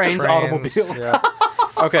 Trains, automobiles. Yeah.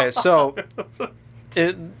 Okay, so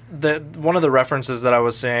one of the references that I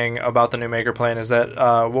was saying about the new maker plane is that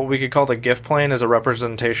what we could call the gift plane is a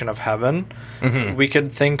representation of heaven. Mm-hmm. We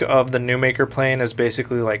could think of the new maker plane as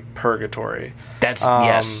basically like purgatory. That's,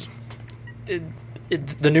 yes.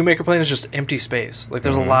 The new maker plane is just empty space. Like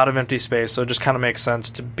there's a lot of empty space, so it just kind of makes sense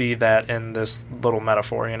to be that in this little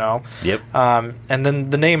metaphor, you know. Yep. And then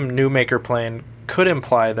the name new maker plane could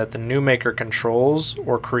imply that the new maker controls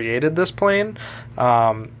or created this plane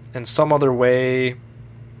in some other way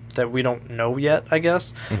that we don't know yet, I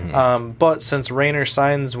guess. But since Rainer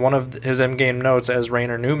signs one of his in-game notes as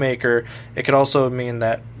Rainer Newmaker, it could also mean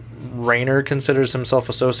that Rainer considers himself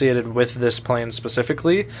associated with this plane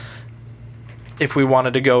specifically. If we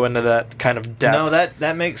wanted to go into that kind of depth. No,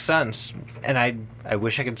 that makes sense. And I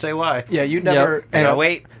wish I could say why. Yeah, you never. Yep. And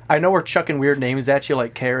Wait. I know we're chucking weird names at you,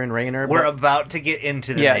 like Karen Rayner. We're but about to get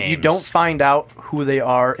into the yeah, names. you don't find out who they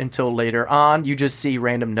are until later on. You just see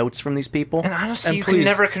random notes from these people. And honestly, And you please- can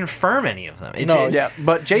never confirm any of them. No, Yeah,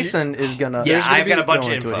 but Jason is gonna. Yeah, there's gonna I've got a bunch go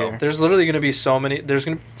of into it info. here. There's literally going to be there's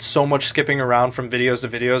going to be so much skipping around from videos to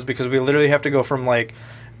videos because we literally have to go from like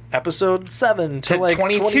episode 7 to like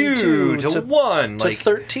 22 to 1 to like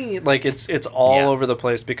 13. Like it's all Yeah. over the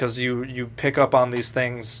place because you pick up on these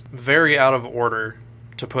things very out of order,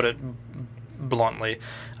 to put it bluntly,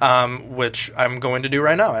 which I'm going to do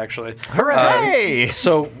right now actually. hooray!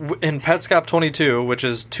 So in Petscop 22, which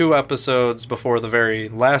is 2 episodes before the very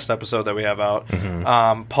last episode that we have out,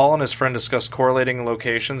 Paul and his friend discuss correlating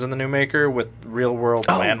locations in the new maker with real world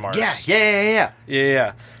landmarks. Yeah.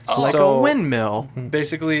 Like So, a windmill.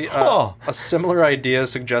 basically, Huh. a similar idea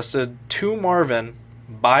suggested to Marvin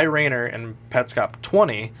by Rainer in Petscop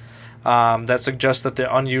 20 that suggests that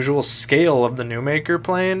the unusual scale of the new maker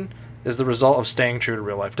plane is the result of staying true to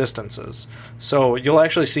real life distances. So you'll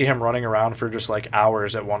actually see him running around for just like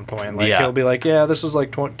hours at one point. Like Yeah. he'll be like, "Yeah, this was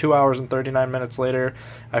like 2 hours and 39 minutes later.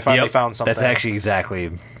 I finally found something." That's actually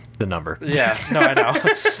exactly the number. Yeah, no, I know.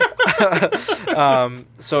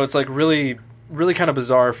 So it's like really kind of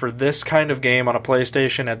bizarre for this kind of game on a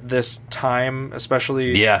PlayStation at this time,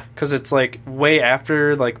 especially. Yeah. Because it's like way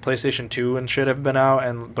after like PlayStation 2 and shit have been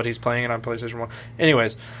out, but he's playing it on PlayStation 1.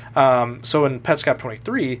 Anyways, so in Petscop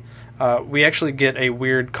 23, we actually get a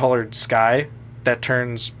weird colored sky that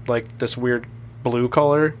turns like this weird blue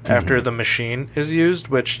color after the machine is used,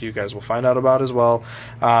 which you guys will find out about as well.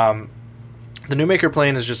 The new maker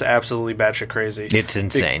plane is just absolutely batshit crazy. It's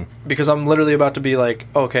insane. Because I'm literally about to be like,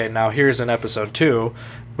 okay, now here's an episode 2,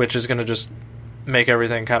 which is going to just make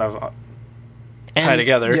everything kind of tie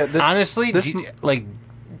together. Yeah, Honestly,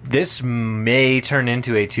 this may turn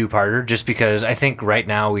into a 2-parter just because I think right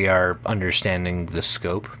now we are understanding the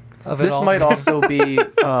scope of it This all. might also be,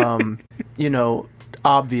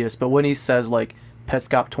 obvious, but when he says like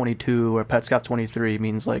Petscop 22 or Petscop 23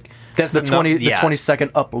 means like That's the the 20 num- the yeah.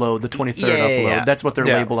 22nd upload, the 23rd Yeah, yeah, upload. yeah. That's what they're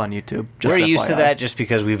Yeah. labeled on YouTube. Just We're used to FYI. that just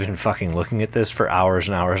because we've been fucking looking at this for hours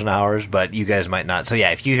and hours and hours, but you guys might not. So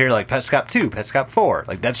yeah, if you hear like Petscop 2, Petscop 4,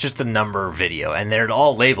 like that's just the number video, and they're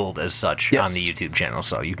all labeled as such Yes. on the YouTube channel,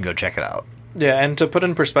 so you can go check it out. Yeah, and to put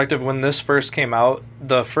in perspective, when this first came out,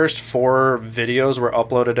 the first 4 videos were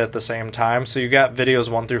uploaded at the same time, so you got videos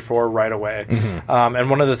 1 through 4 right away. And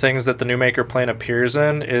one of the things that the New Maker plane appears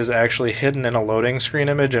in is actually hidden in a loading screen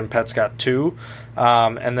image in Petscop 2.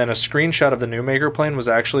 And then a screenshot of the New Maker plane was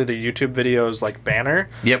actually the YouTube video's like banner.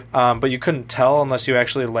 Yep. But you couldn't tell unless you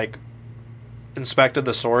actually like inspected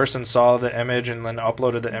the source and saw the image and then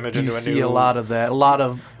uploaded the image You into a see new... a lot of that. A lot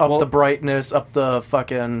of up Well- the brightness, up the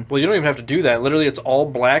fucking... Well, you don't even have to do that. Literally, it's all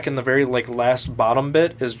black, and the very like last bottom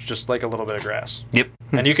bit is just like a little bit of grass. Yep.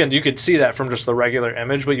 And you could see that from just the regular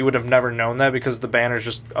image, but you would have never known that because the banner's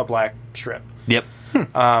just a black strip. Yep.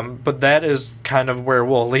 But that is kind of where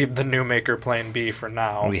we'll leave the New Maker plane be for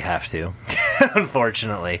now. We have to,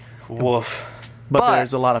 unfortunately. Woof. But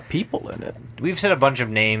there's a lot of people in it. We've said a bunch of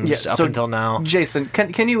names up so until now. Jason,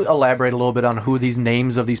 can you elaborate a little bit on who these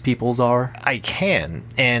names of these peoples are? I can,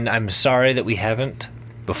 and I'm sorry that we haven't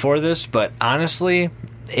before this, but honestly,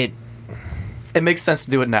 it Makes sense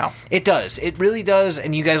to do it now. It does. It really does,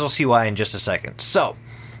 and you guys will see why in just a second. So,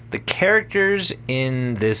 the characters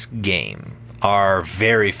in this game are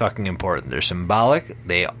very fucking important. They're symbolic.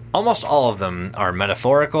 Almost all of them are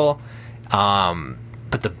metaphorical.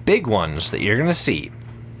 But the big ones that you're going to see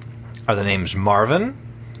are the names Marvin,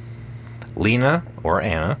 Lena or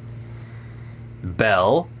Anna,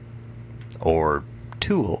 Belle or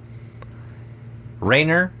Tool,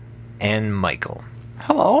 Rainer, and Michael.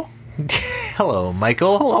 Hello. Hello,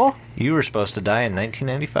 Michael. Hello. You were supposed to die in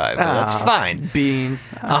 1995, but that's Ah, fine. Beans.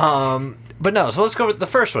 But no, so let's go with the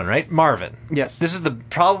first one, right? Marvin. Yes. This is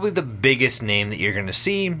probably the biggest name that you're going to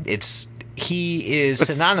see. He is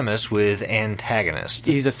synonymous with antagonist.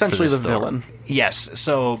 He's essentially for this the story. villain. Yes,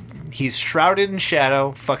 so he's shrouded in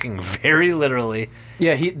shadow, fucking very literally.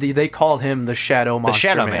 Yeah, they call him the Shadow The Monster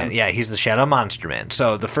Shadow Man. Man. Yeah, he's the Shadow Monster Man.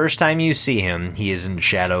 So the first time you see him, he is in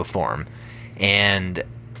shadow form. And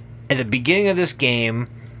at the beginning of this game,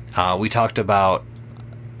 we talked about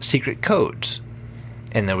secret codes.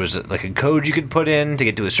 And there was like a code you could put in to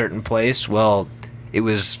get to a certain place. Well, it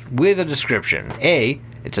was with a description. A,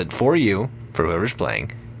 it said for you, for whoever's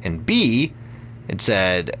playing. And B, it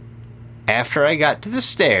said, after I got to the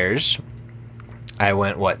stairs, I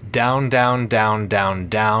went, down, down, down, down,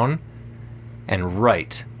 down, and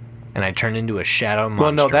right. And I turned into a shadow monster.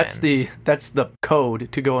 Well, no, that's man. the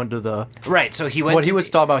code to go into the... Right, so he went... What he was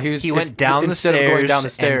talking about, he went down the instead stairs, of going down the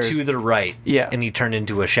stairs and to the right. Yeah. And he turned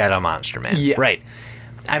into a shadow monster man. Yeah. Right.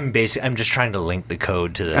 I'm just trying to link the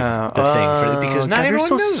code to the thing for because not God, you're everyone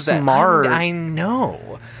so knows smart. that. I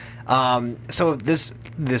know. So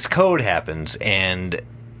this code happens, and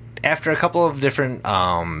after a couple of different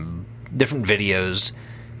videos,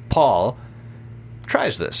 Paul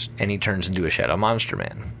tries this, and he turns into a shadow monster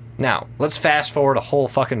man. Now, let's fast forward a whole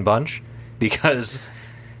fucking bunch because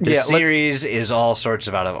the series is all sorts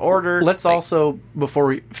of out of order. Let's also, before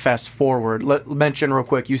we fast forward, mention real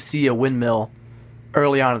quick, you see a windmill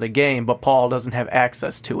early on in the game, but Paul doesn't have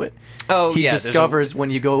access to it. Oh, he yeah, discovers when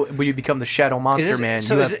you become the Shadow Monster Man,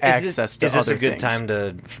 you have access to other things. Is this a good time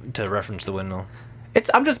to reference the windmill?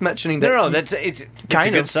 I'm just mentioning that. No, it's a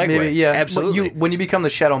kind good of segue. maybe, yeah. Absolutely. When you become the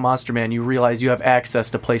Shadow Monster Man, you realize you have access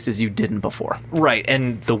to places you didn't before. Right,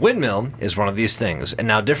 and the windmill is one of these things. And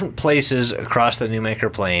now different places across the New Maker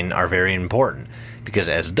plane are very important because,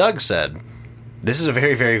 as Doug said, this is a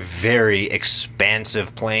very, very, very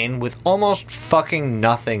expansive plane with almost fucking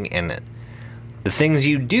nothing in it. The things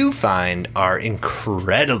you do find are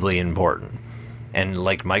incredibly important. And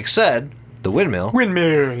like Mike said, the windmill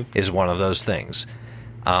is one of those things.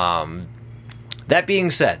 That being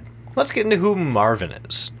said, let's get into who Marvin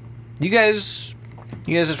is. You guys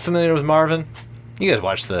are familiar with Marvin? You guys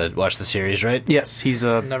watch the series, right? Yes, he's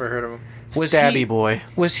a Never heard of him. stabby boy.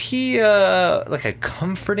 Was he like a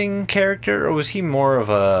comforting character, or was he more of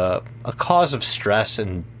a cause of stress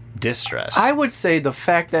and distress? I would say the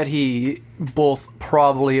fact that he both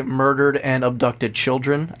probably murdered and abducted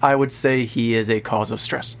children, I would say he is a cause of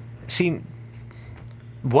stress. See,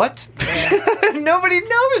 what? Nobody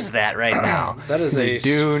knows that right now. That is a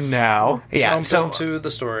Do now. Yeah, jump so into the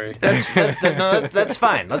story. that's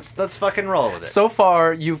fine. Let's fucking roll with it. So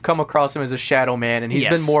far, you've come across him as a shadow man, and he's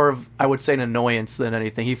Yes. been more of, I would say, an annoyance than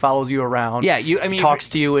anything. He follows you around. Yeah, you've talks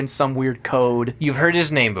to you in some weird code. You've heard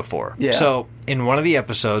his name before. Yeah. So, in one of the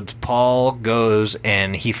episodes, Paul goes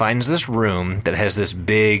and he finds this room that has this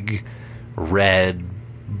big red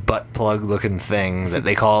butt plug looking thing that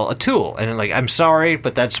they call a tool. And like, I'm sorry,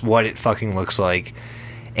 but that's what it fucking looks like.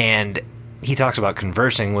 And he talks about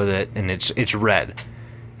conversing with it, and it's red.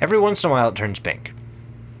 Every once in a while it turns pink.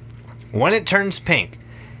 When it turns pink,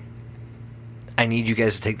 I need you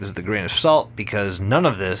guys to take this with a grain of salt, because none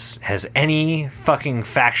of this has any fucking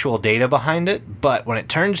factual data behind it. But when it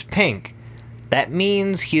turns pink, that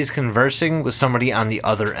means he is conversing with somebody on the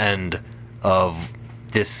other end of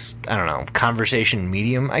this, I don't know, conversation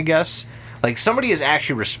medium, I guess. Like, somebody is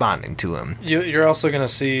actually responding to him. You're also going to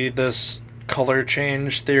see this color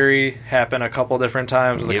change theory happen a couple different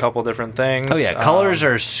times with a couple different things. Oh yeah, colors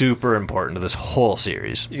are super important to this whole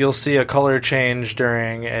series. You'll see a color change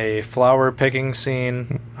during a flower picking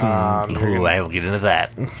scene. Ooh, I will get into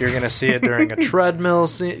that. You're going to see it during a treadmill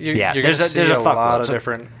scene. You're going to see a lot of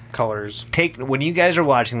different colors. When you guys are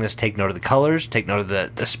watching this, take note of the colors. Take note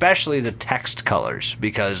of especially the text colors,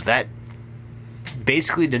 because that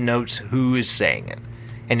basically denotes who is saying it.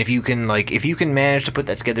 And if you can manage to put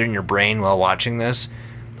that together in your brain while watching this,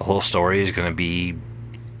 the whole story is going to be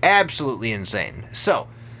absolutely insane. So,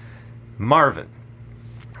 Marvin.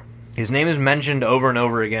 His name is mentioned over and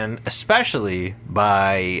over again, especially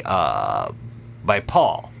by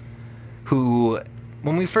Paul, who,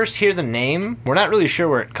 when we first hear the name, we're not really sure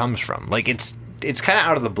where it comes from. Like, it's kind of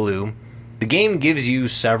out of the blue. The game gives you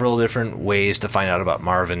several different ways to find out about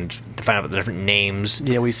Marvin, to find out about the different names.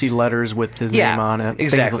 Yeah, we see letters with his name on it.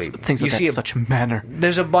 Exactly. Things like that, such a manner.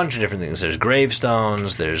 There's a bunch of different things. There's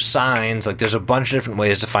gravestones, there's signs, like there's a bunch of different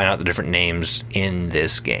ways to find out the different names in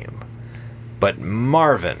this game. But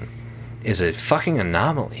Marvin is a fucking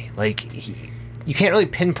anomaly. Like, you can't really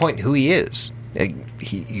pinpoint who he is.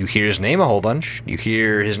 You hear his name a whole bunch. You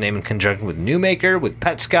hear his name in conjunction with Newmaker, with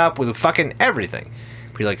Petscop, with fucking everything.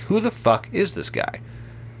 But you're like, who the fuck is this guy?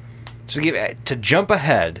 So to jump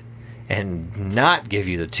ahead and not give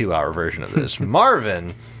you the 2-hour version of this,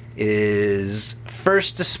 Marvin is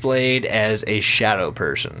first displayed as a shadow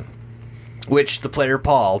person, which the player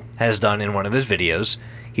Paul has done in one of his videos.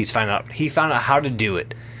 He found out how to do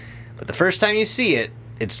it. But the first time you see it,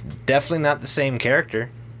 it's definitely not the same character.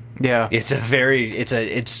 Yeah. It's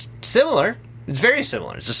similar. It's very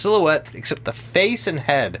similar. It's a silhouette, except the face and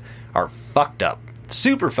head are fucked up.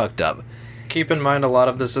 Super fucked up. Keep in mind, a lot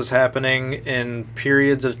of this is happening in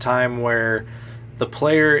periods of time where the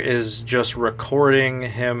player is just recording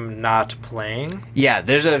him not playing. Yeah,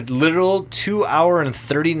 there's a literal 2-hour and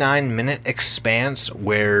 39-minute expanse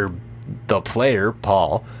where the player,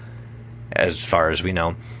 Paul, as far as we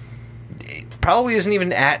know, probably isn't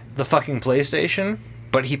even at the fucking PlayStation,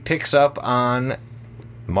 but he picks up on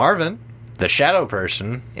Marvin, the shadow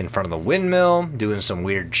person, in front of the windmill, doing some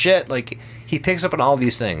weird shit. Like, he picks up on all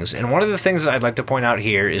these things. And one of the things that I'd like to point out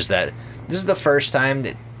here is that this is the first time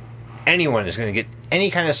that anyone is going to get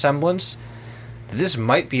any kind of semblance that this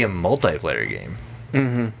might be a multiplayer game.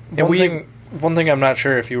 Mm-hmm. One thing I'm not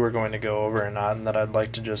sure if you were going to go over or not, and that I'd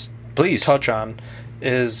like to just touch on,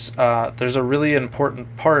 is there's a really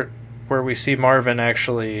important part where we see Marvin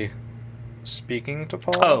actually speaking to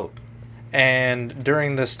Paul. Oh. And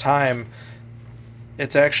during this time,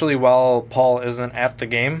 it's actually while Paul isn't at the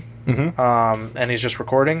game, and he's just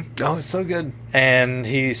recording. Oh, it's so good. And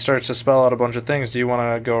he starts to spell out a bunch of things. Do you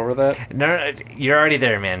want to go over that? No, you're already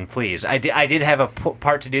there, man. Please. I did have a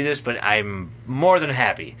part to do this, but I'm more than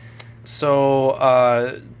happy.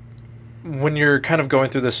 So, when you're kind of going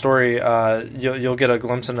through the story, you'll get a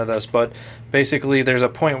glimpse into this, but basically there's a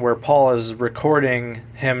point where Paul is recording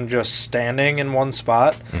him just standing in one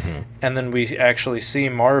spot, and then we actually see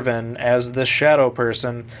Marvin as this shadow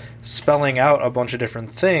person spelling out a bunch of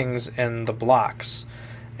different things in the blocks.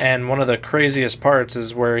 And one of the craziest parts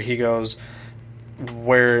is where he goes,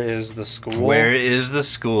 "Where is the school? Where is the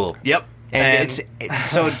school?" Yep. And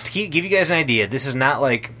so to give you guys an idea, this is not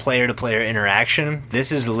like player-to-player interaction. This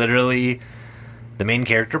is literally the main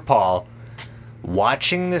character, Paul,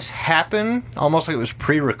 watching this happen, almost like it was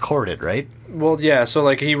pre-recorded, right? Well, yeah, so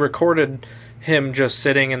like he recorded him just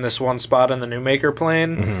sitting in this one spot in the Newmaker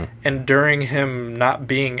plane, and during him not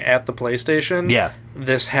being at the PlayStation,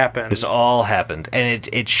 this happened. This all happened. And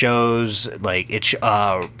it shows, like,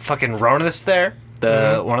 fucking Ronith's there.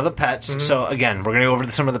 One of the pets. So again, we're going to go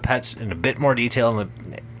over some of the pets in a bit more detail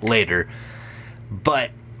later.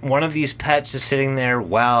 But one of these pets is sitting there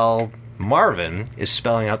while Marvin is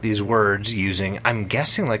spelling out these words using, I'm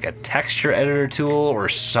guessing, like a texture editor tool or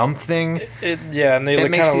something. And they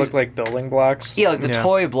kind of look like building blocks. Yeah, like the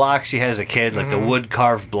toy blocks you had as a kid, like the wood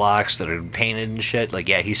carved blocks that are painted and shit. Like,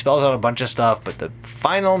 yeah, he spells out a bunch of stuff, but the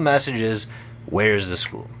final message is, where's the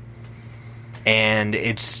school? and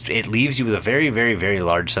it leaves you with a very, very, very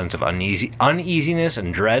large sense of uneasiness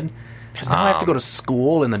and dread. Because now I have to go to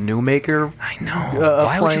school in the New Maker. I know.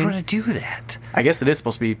 Why would you plane. want to do that? I guess it is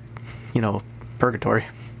supposed to be, purgatory.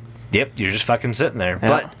 Yep, you're just fucking sitting there. Yeah.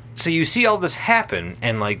 But so you see all this happen,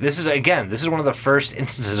 and like this is one of the first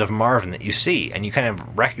instances of Marvin that you see, and you kind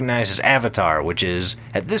of recognize his avatar, which is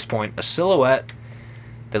at this point a silhouette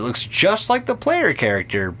that looks just like the player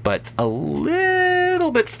character, but a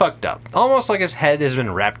little bit fucked up, almost like his head has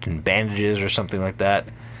been wrapped in bandages or something like that.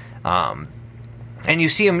 And you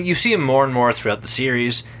see him more and more throughout the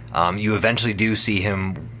series. You eventually do see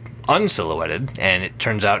him unsilhouetted, and it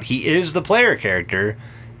turns out he is the player character,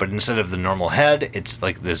 but instead of the normal head, it's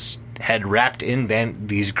like this head wrapped in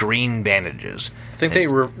these green bandages. I think they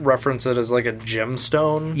reference it as like a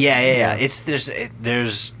gemstone. Yeah.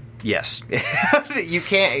 There's yes. You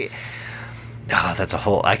can't. Oh, that's a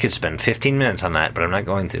whole. I could spend 15 minutes on that, but I'm not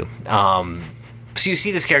going to. So you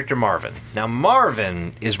see this character Marvin. Now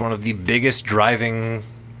Marvin is one of the biggest driving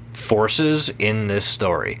forces in this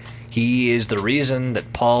story. He is the reason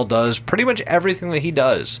that Paul does pretty much everything that he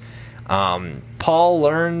does. Paul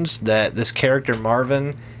learns that this character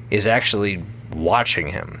Marvin is actually watching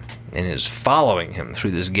him and is following him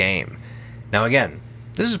through this game. Now again,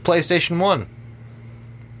 this is PlayStation 1.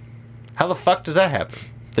 How the fuck does that happen?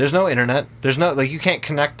 There's no internet. There's no, you can't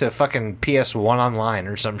connect to fucking PS1 online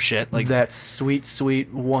or some shit. Like that sweet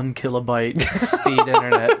 1 kilobyte speed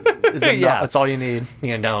internet. That's all you need. You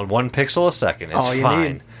can download 1 pixel a second. It's all you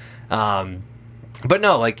fine. need. But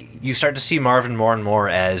no, you start to see Marvin more and more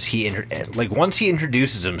as once he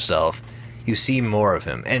introduces himself, you see more of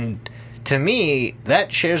him. And to me,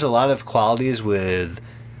 that shares a lot of qualities with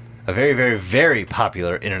a very, very, very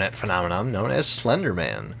popular internet phenomenon known as Slender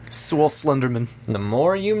Man. Swole Slenderman. The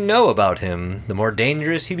more you know about him, the more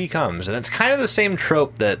dangerous he becomes, and that's kind of the same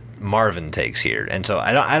trope that Marvin takes here. And so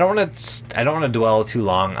I don't want to dwell too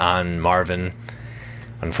long on Marvin,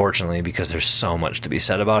 unfortunately, because there's so much to be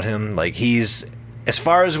said about him. As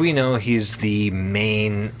far as we know, he's the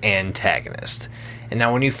main antagonist. And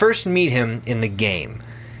now, when you first meet him in the game,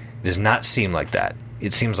 it does not seem like that.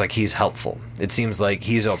 It seems like he's helpful. It seems like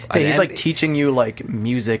he's teaching you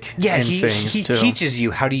music and things he too. teaches you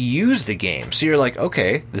how to use the game. So you're like,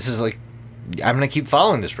 okay, this is I'm going to keep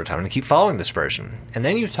following this person. I'm going to keep following this person. And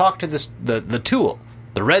then you talk to the tool,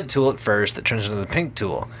 the red tool at first that turns into the pink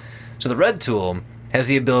tool. So the red tool has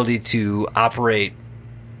the ability to operate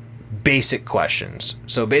basic questions.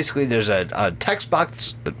 So basically there's a text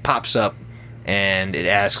box that pops up and it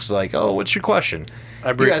asks oh, what's your question?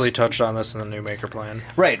 I briefly touched on this in the New Maker plan.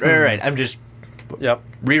 Right. I'm just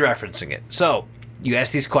re-referencing it. So, you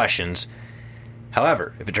ask these questions.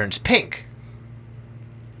 However, if it turns pink,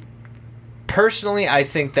 personally, I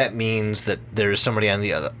think that means that there is somebody on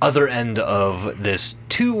the other end of this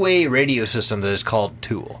two-way radio system that is called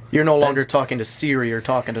Tool. You're no longer talking to Siri or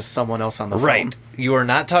talking to someone else on the phone. Right. You are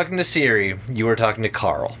not talking to Siri. You are talking to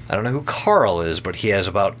Carl. I don't know who Carl is, but he has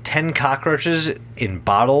about 10 cockroaches in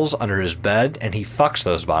bottles under his bed, and he fucks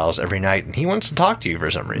those bottles every night, and he wants to talk to you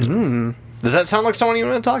for some reason. Does that sound like someone you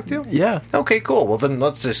want to talk to? Yeah. Okay, cool. Well, then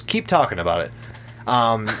let's just keep talking about it.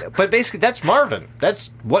 But basically, that's Marvin.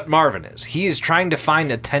 That's what Marvin is. He is trying to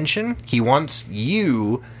find attention. He wants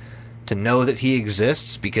you to know that he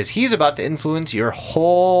exists because he's about to influence your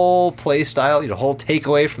whole play style, your whole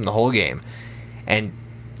takeaway from the whole game. And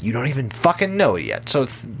you don't even fucking know it yet. So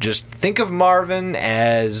just think of Marvin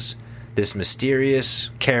as this mysterious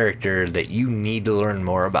character that you need to learn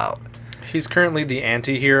more about. He's currently the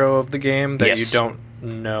anti-hero of the game that Yes. you don't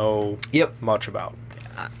know much about.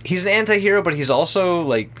 He's an anti-hero, but he's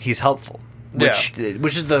also he's helpful. Which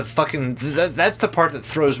is the fucking that's the part that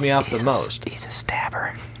throws me off the most. He's a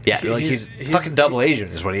stabber. Yeah, he's fucking double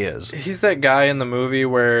agent is what he is. He's that guy in the movie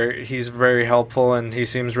where he's very helpful and he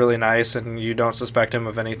seems really nice and you don't suspect him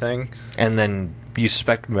of anything. And then you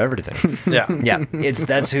suspect him of everything. Yeah.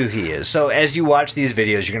 That's who he is. So as you watch these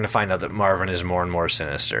videos, you're going to find out that Marvin is more and more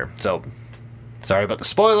sinister. So, sorry about the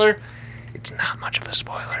spoiler. It's not much of a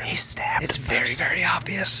spoiler. He stabbed. It's very, very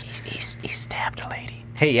obvious. He stabbed a lady.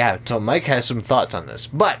 Hey, yeah. So Mike has some thoughts on this,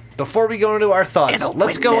 but before we go into our thoughts,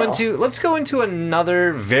 let's go into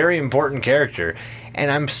another very important character.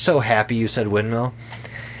 And I'm so happy you said windmill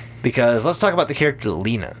because let's talk about the character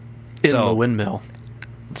Lena In the windmill.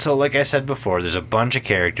 So, like I said before, there's a bunch of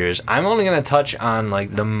characters. I'm only going to touch on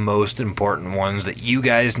the most important ones that you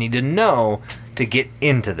guys need to know to get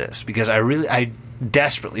into this because I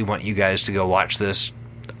desperately want you guys to go watch this.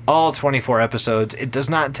 All 24 episodes. It does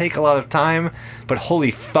not take a lot of time, but holy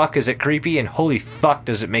fuck is it creepy, and holy fuck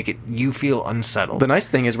does it make you feel unsettled. The nice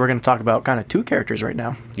thing is we're going to talk about kind of two characters right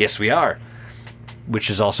now. Yes, we are. which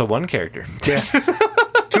is also one character. Yeah.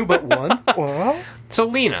 2 but 1. Well, So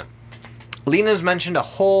Lena. Lena's mentioned a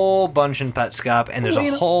whole bunch in Petscop, and there's a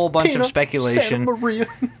whole bunch of speculation. Santa Maria.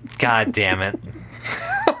 God damn it.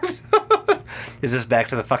 Is this back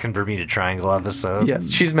to the fucking Bermuda Triangle episode? Yes,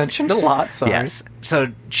 she's mentioned a lot. Sorry. Yes.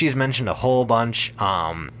 So she's mentioned a whole bunch.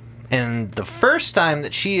 And the first time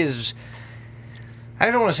that she is, I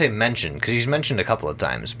don't want to say mentioned, because she's mentioned a couple of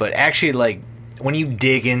times, but actually, like, when you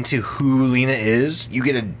dig into who Lena is, you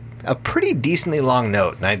get a pretty decently long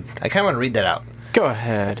note. And I kind of want to read that out. Go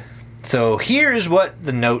ahead. So here is what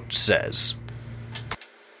the note says.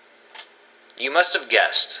 You must have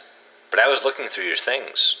guessed, but I was looking through your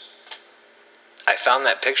things. I found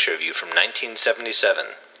that picture of you from 1977,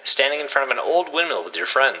 standing in front of an old windmill with your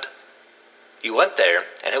friend. You went there,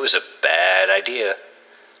 and it was a bad idea.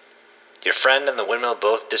 Your friend and the windmill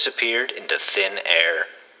both disappeared into thin air.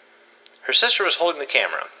 Her sister was holding the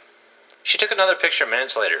camera. She took another picture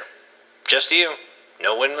minutes later. Just you,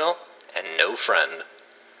 no windmill, and no friend.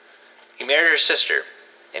 You married her sister,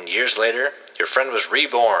 and years later, your friend was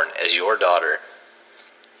reborn as your daughter.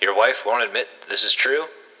 Your wife won't admit this is true,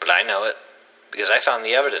 but I know it, because I found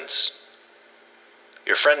the evidence.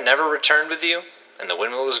 Your friend never returned with you, and the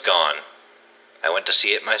windmill was gone. I went to see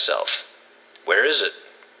it myself. Where is it?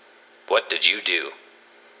 What did you do?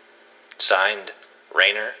 Signed,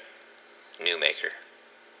 Rainer, Newmaker.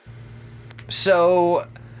 So,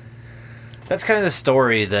 that's kind of the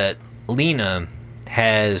story that Lena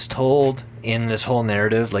has told in this whole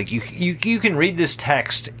narrative. Like, you can read this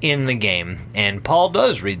text in the game, and Paul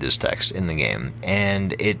does read this text in the game,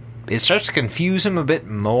 and it starts to confuse him a bit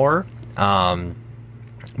more.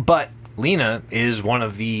 But Lena is one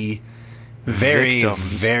of the victim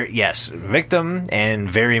and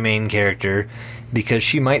very main character, because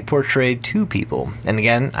she might portray two people. And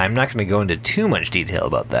again, I'm not going to go into too much detail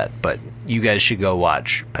about that, but you guys should go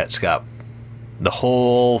watch Petscop, the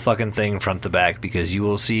whole fucking thing front to back, because you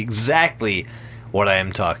will see exactly what I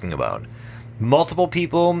am talking about. Multiple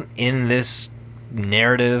people in this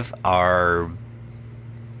narrative are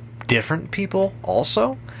different people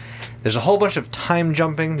also. There's a whole bunch of time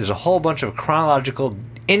jumping. There's a whole bunch of chronological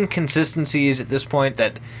inconsistencies at this point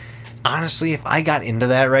that, honestly, if I got into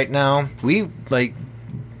that right now,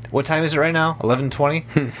 what time is it right now?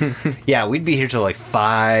 11:20? Yeah, we'd be here till like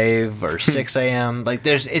 5 or 6 a.m. Like,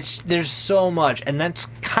 there's so much, and that's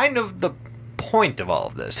kind of the point of all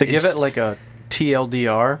of this. To give it like a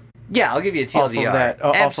TLDR. Yeah, I'll give you a TLDR.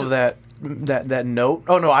 Off of that note.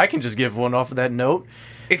 Oh no, I can just give one off of that note.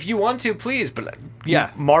 If you want to, please. But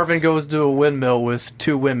yeah, Marvin goes to a windmill with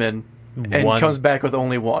 2 women and comes back with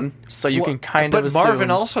only 1. So you can kind of assume. But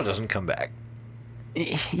Marvin also doesn't come back.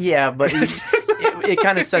 Yeah, but it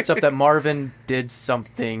kind of sets up that Marvin did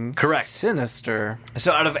something sinister.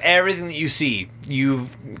 So out of everything that you see,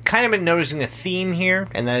 you've kind of been noticing a theme here,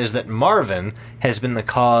 and that is that Marvin has been the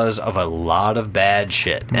cause of a lot of bad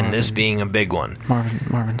shit, and this being a big one.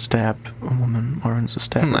 Marvin stabbed a woman. Marvin's a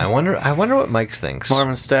stabber. I wonder what Mike thinks.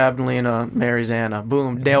 Marvin stabbed Lena, marries Anna.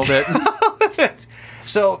 Boom, nailed it.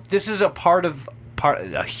 So this is a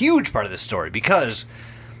huge part of this story, because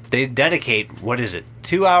they dedicate,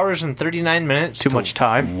 2 hours and 39 minutes Too much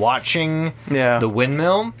time watching the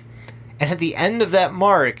windmill. And at the end of that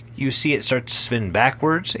mark, you see it start to spin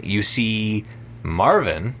backwards. You see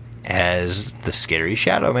Marvin as the scary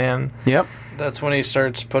Shadow Man. Yep. That's when he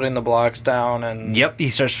starts putting the blocks down and... Yep, he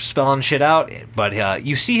starts spelling shit out. But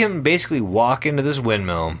you see him basically walk into this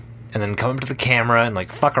windmill and then come up to the camera and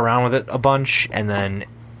like fuck around with it a bunch, and then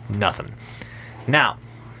nothing. Now,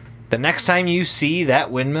 the next time you see that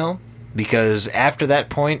windmill, because after that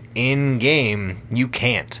point in game, you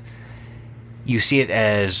can't. You see it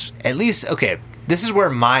as, at least, okay, this is where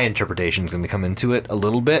my interpretation is going to come into it a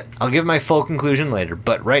little bit. I'll give my full conclusion later,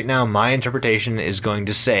 but right now my interpretation is going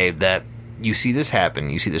to say that you see this happen.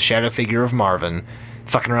 You see the shadow figure of Marvin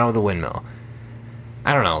fucking around with a windmill.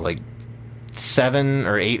 I don't know, like 7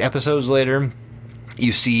 or 8 episodes later,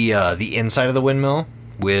 you see the inside of the windmill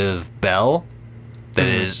with Belle. That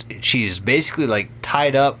is, she's basically like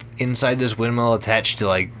tied up inside this windmill, attached to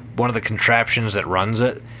like one of the contraptions that runs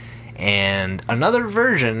it, and another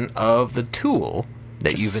version of the tool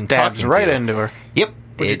that you've been talking right into her. Yep.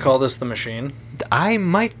 Would you call this the machine? I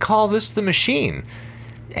might call this the machine,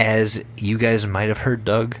 as you guys might have heard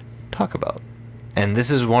Doug talk about. And this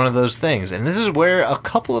is one of those things, and this is where a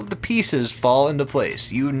couple of the pieces fall into place.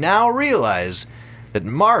 You now realize that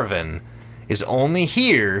Marvin is only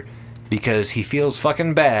here because he feels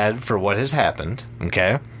fucking bad for what has happened,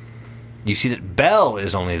 okay? You see that Belle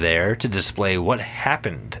is only there to display what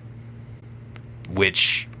happened,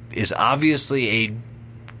 which is obviously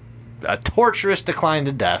a a torturous decline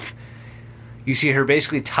to death. You see her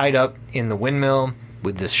basically tied up in the windmill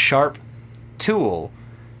with this sharp tool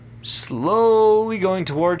slowly going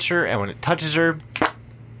towards her, and when it touches her,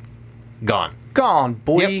 gone. Gone,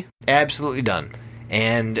 boy. Yep, absolutely done.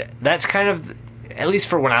 And that's kind of, at least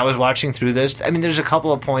for when I was watching through this, I mean, there's a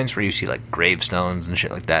couple of points where you see, like, gravestones and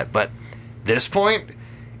shit like that, but this point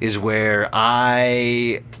is where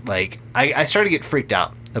I started to get freaked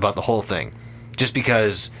out about the whole thing. Just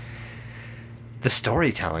because the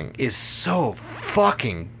storytelling is so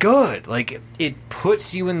fucking good. Like, it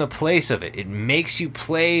puts you in the place of it. It makes you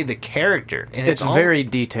play the character. And It's very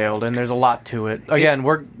detailed, and there's a lot to it. Again,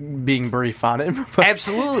 we're being brief on it.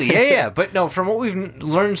 Absolutely, yeah. But no, from what we've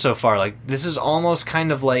learned so far, like, this is almost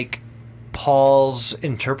kind of like Paul's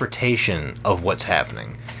interpretation of what's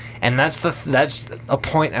happening. And that's a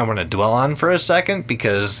point I want to dwell on for a second,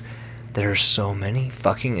 because there are so many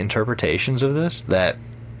fucking interpretations of this that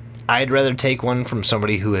I'd rather take one from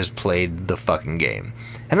somebody who has played the fucking game.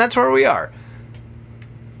 And that's where we are.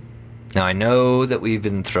 Now, I know that we've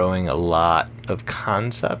been throwing a lot of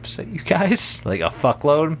concepts at you guys, like a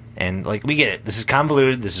fuckload, and, like, we get it. This is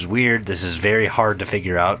convoluted, this is weird, this is very hard to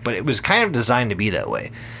figure out, but it was kind of designed to be that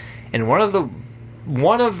way. And one of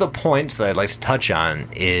the points that I'd like to touch on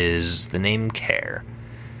is the name Care.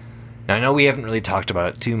 Now, I know we haven't really talked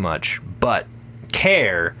about it too much, but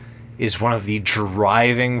Care is one of the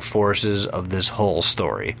driving forces of this whole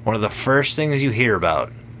story. One of the first things you hear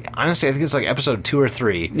about. Honestly, I think it's like episode 2 or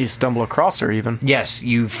 3. You stumble across her, even. Yes,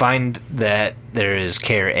 you find that there is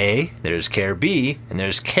Care A, there's Care B, and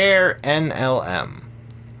there's Care NLM.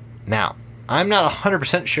 Now, I'm not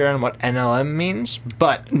 100% sure on what NLM means,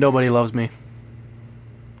 but Nobody loves me.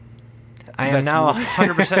 I am now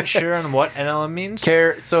 100% sure on what NLM means.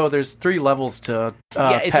 Care. So there's 3 levels to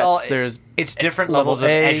pets. It's different level levels of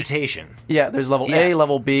A. agitation. Yeah, there's level Yeah. A,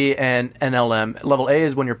 level B, and NLM. Level A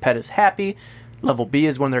is when your pet is happy. Level B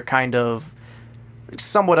is when they're kind of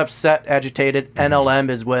somewhat upset, agitated. NLM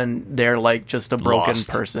is when they're like just a broken Lost.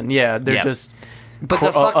 person. Yeah, they're Yeah. just But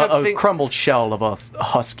the fucked up a thing, crumbled shell of a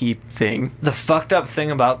husky thing. the fucked up thing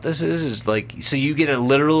about this is like, so you get a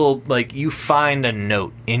literal, like, you find a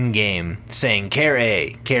note in game saying Care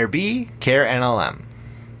A, Care B, Care NLM.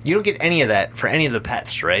 You don't get any of that for any of the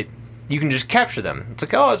pets, right? You can just capture them. It's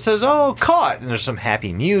like, oh, it says, oh, caught, and there's some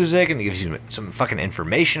happy music, and it gives you some fucking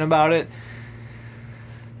information about it.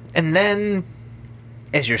 And then,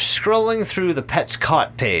 as you're scrolling through the Pets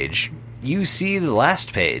Caught page, you see the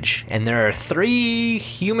last page, and there are 3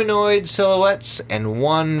 humanoid silhouettes and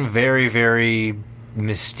 1 very, very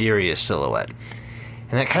mysterious silhouette.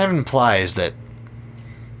 And that kind of implies that,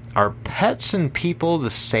 are pets and people the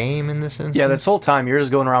same in this instance? Yeah, this whole time you're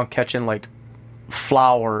just going around catching like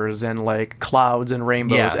flowers and like clouds and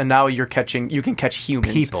rainbows, Yeah. and now you can catch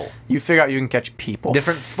humans. People. You figure out you can catch people.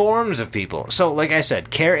 Different forms of people. So, like I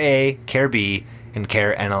said, Care A, Care B, and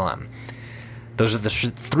Care NLM. Those are the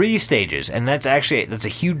 3 stages, and that's a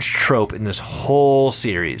huge trope in this whole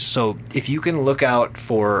series. So if you can look out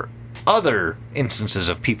for other instances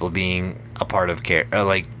of people being a part of Care,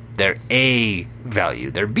 like their A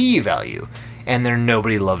value, their B value, and their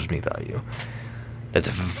nobody loves me value, that's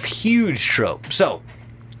a huge trope. So,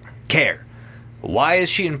 Care. Why is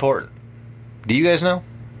she important? Do you guys know?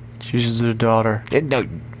 She's their daughter. No.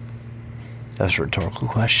 That's a rhetorical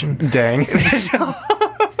question. Dang.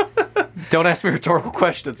 Don't ask me rhetorical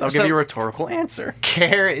questions. I'll give So- you a rhetorical answer.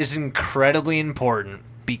 Care is incredibly important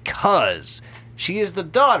because she is the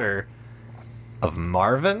daughter of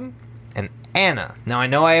Marvin and Anna. Now, I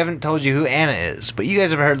know I haven't told you who Anna is, but you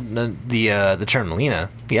guys have heard the term Lena.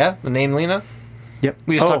 Yeah? The name Lena? Yep.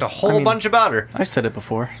 We just talked a whole bunch about her. I said it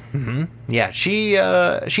before. Yeah, she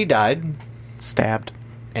died, Stabbed.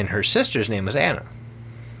 and her sister's name was Anna.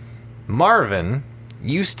 Marvin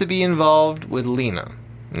used to be involved with Lena.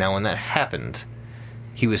 Now, when that happened,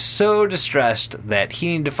 he was so distressed that he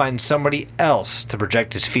needed to find somebody else to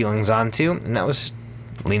project his feelings onto, and that was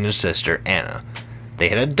Lena's sister, Anna. They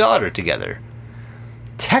had a daughter together.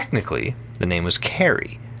 Technically, the name was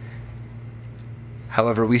Carrie.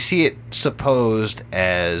 However, we see it supposed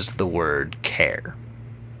as the word care.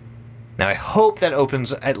 Now, I hope that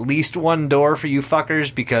opens at least one door for you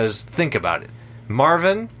fuckers, because think about it.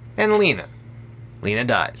 Marvin and Lena. Lena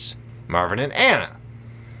dies. Marvin and Anna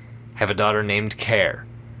have a daughter named Care.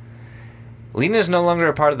 Lena is no longer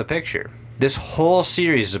a part of the picture. This whole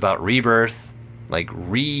series is about rebirth, like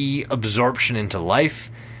reabsorption into life.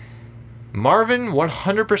 Marvin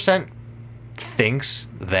 100% thinks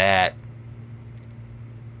that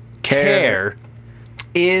Care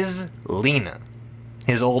is Lena,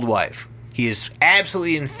 his old wife. He is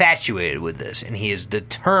absolutely infatuated with this, and he is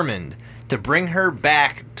determined to bring her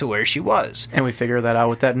back to where she was. And we figure that out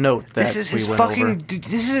with that note that This is his we went fucking. over.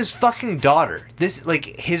 This is his fucking daughter.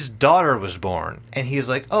 His daughter was born, and he's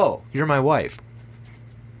like, "Oh, you're my wife."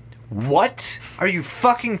 What are you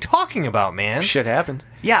fucking talking about, man? Shit happens.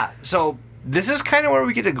 Yeah. So this is kind of where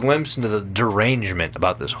we get a glimpse into the derangement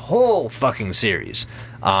about this whole fucking series.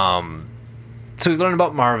 So we've learned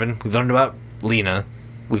about Marvin. We've learned about Lena.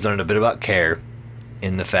 We've learned a bit about Care,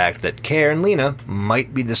 in the fact that Care and Lena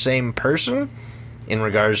might be the same person in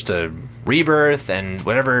regards to rebirth and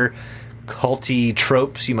whatever culty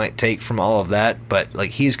tropes you might take from all of that. But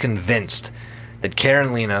like, he's convinced that Care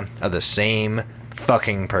and Lena are the same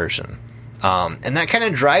fucking person. And that kind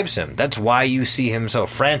of drives him. That's why you see him so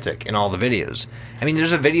frantic in all the videos. I mean,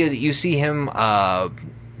 there's a video that you see him,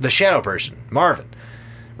 the shadow person, Marvin,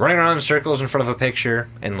 running around in circles in front of a picture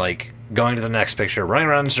and like going to the next picture, running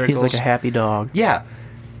around in circles. He's like a happy dog. Yeah.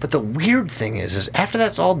 But the weird thing is after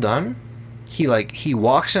that's all done, he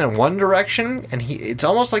walks in one direction and it's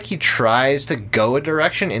almost like he tries to go a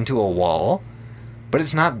direction into a wall, but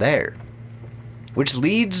it's not there. Which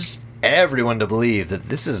leads everyone to believe that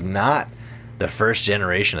this is not the first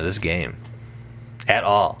generation of this game at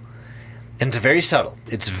all. And it's very subtle.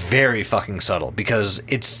 It's very fucking subtle because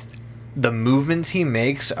the movements he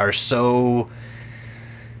makes are so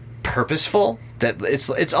purposeful that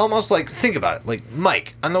it's almost like, think about it, like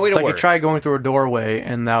Mike on the way It's to like work. you try going through a doorway,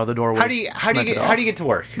 and now the doorway. How do you get to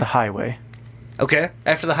work? The highway. Okay,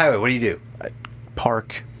 after the highway, what do you do?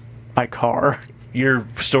 Park my car. Your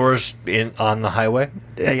store's on the highway.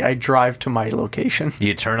 I drive to my location.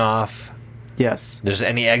 You turn off. Yes. There's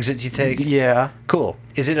any exits you take? Yeah. Cool.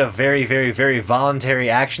 Is it a very, very, very voluntary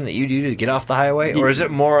action that you do to get off the highway, or is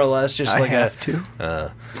it more or less just I like have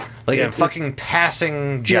to. a fucking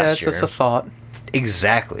passing gesture? Yeah, it's just a thought.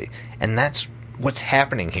 Exactly. And that's what's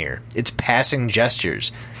happening here. It's passing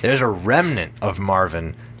gestures. There's a remnant of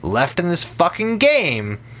Marvin left in this fucking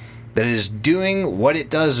game that is doing what it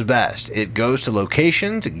does best. It goes to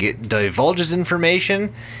locations, it divulges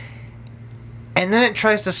information, and then it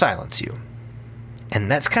tries to silence you. And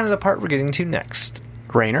that's kind of the part we're getting to next.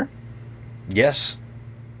 Rainer? Yes.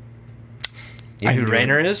 You know I who knew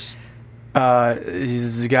Rainer is?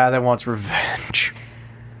 He's the guy that wants revenge.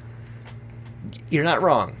 You're not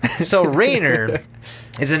wrong. So Rainer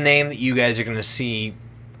is a name that you guys are going to see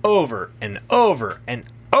over and over and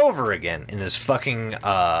over again in this fucking,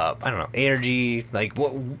 I don't know, energy, like,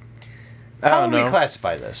 what? How would we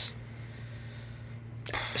classify this?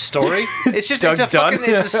 Story? It's just Doug's done.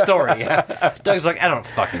 It's a story. Yeah. Doug's like, I don't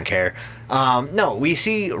fucking care. No, we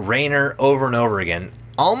see Rainer over and over again,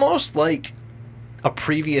 almost like a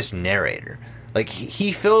previous narrator. Like,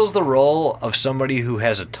 he fills the role of somebody who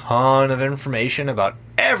has a ton of information about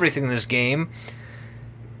everything in this game,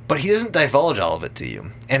 but he doesn't divulge all of it to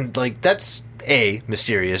you. And, like, that's, A,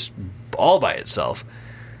 mysterious all by itself,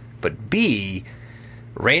 but B,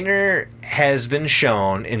 Rainer has been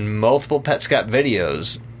shown in multiple Petscop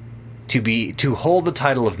videos to hold the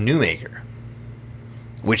title of Newmaker,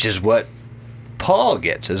 which is what Paul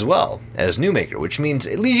gets as well as Newmaker, which means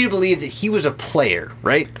it leads you to believe that he was a player,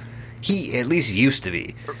 right? He at least used to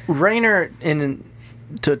be. Rainer,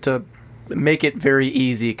 to make it very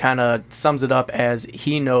easy, kind of sums it up as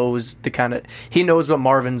he knows what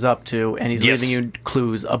Marvin's up to, and he's Yes. leaving you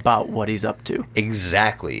clues about what he's up to.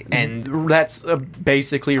 Exactly. And That's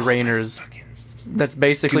basically Rainer's. That's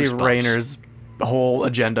basically Goosebumps. Rainer's whole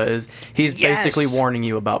agenda. Is he's Yes. basically warning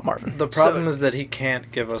you about Marvin. The problem is that he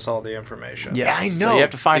can't give us all the information. Yes, I so know, you have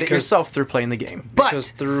to find it because- yourself through playing the game. Because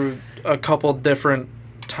through a couple different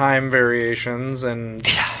time variations and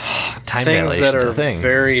time things dilation that is are a thing.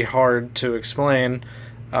 very hard to explain,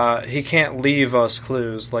 he can't leave us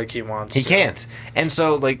clues like he wants He to. can't. And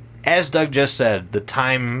so, like, as Doug just said, the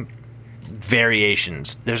time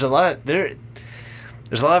variations. There's a lot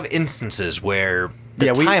of instances where the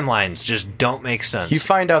timelines just don't make sense. You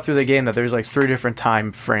find out through the game that there's like 3 different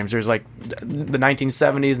time frames. There's like the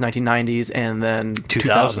 1970s, 1990s, and then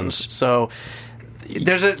 2000s. So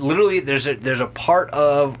There's a part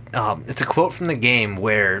of it's a quote from the game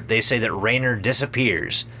where they say that Rainer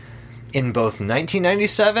disappears in both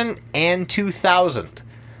 1997 and 2000,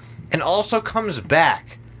 and also comes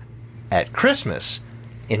back at Christmas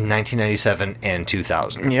in 1997 and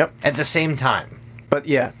 2000. Yep. At the same time. But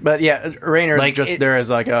yeah, Rainer's Like, just there as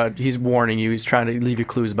like he's warning you. He's trying to leave you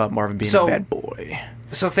clues about Marvin being a bad boy.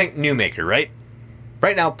 So think Newmaker, right?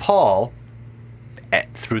 Right now, Paul,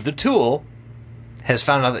 through the tool, has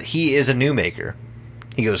found out that he is a Newmaker.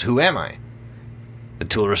 He goes, "Who am I?" The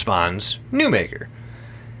tool responds, "Newmaker."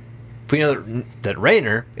 if we know that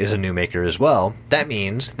Raynor is a new maker as well, that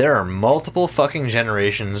means there are multiple fucking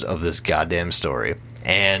generations of this goddamn story.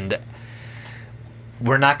 And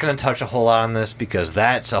we're not going to touch a whole lot on this because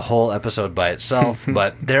that's a whole episode by itself,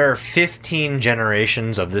 but there are 15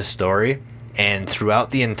 generations of this story, and throughout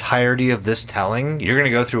the entirety of this telling, you're going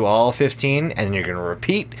to go through all 15, and you're going to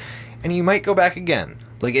repeat, and you might go back again.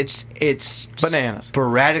 Like, it's Bananas.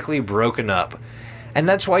 sporadically broken up. And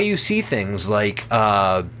that's why you see things like,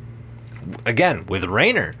 again, with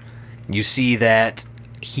Raynor, you see that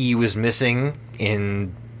he was missing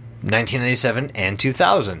in 1997 and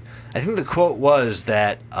 2000. I think the quote was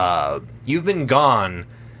that you've been gone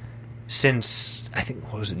since, I think,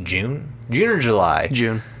 what was it, June or July?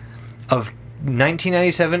 June. Of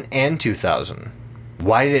 1997 and 2000.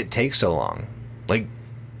 Why did it take so long? Like,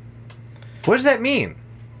 what does that mean?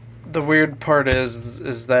 The weird part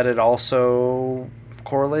is that it also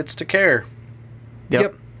correlates to care.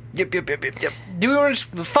 Yep. Yep. Do we want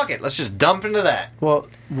to fuck it? Let's just dump into that. Well,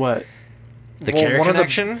 what? The Well, care one of the-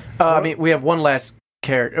 connection? I mean, we have one last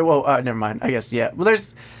character. Well, never mind. I guess, yeah. Well,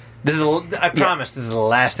 there's... This is I promise this is the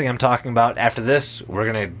last thing I'm talking about. After this, we're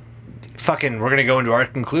gonna go into our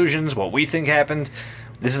conclusions, what we think happened.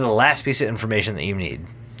 This is the last piece of information that you need.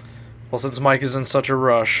 Well, since Mike is in such a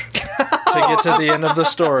rush to get to the end of the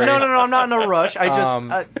story. No, I'm not in a rush. I just...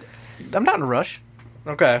 Um, I'm not in a rush.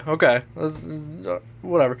 Okay.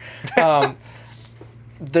 Whatever.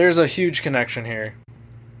 There's a huge connection here.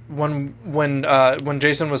 When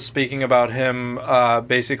Jason was speaking about him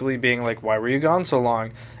basically being like, why were you gone so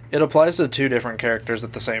long? It applies to two different characters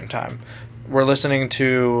at the same time. We're listening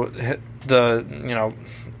to the,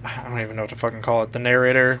 I don't even know what to fucking call it, the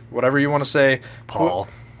narrator, whatever you want to say.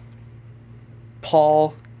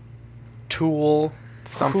 Paul, Tool,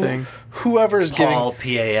 Something. whoever's Paul,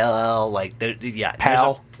 P-A-L-L, like, yeah.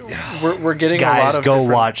 Pal. we're getting a Guys, lot of go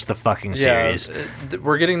different- watch the fucking series. Yeah,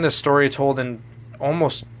 we're getting this story told in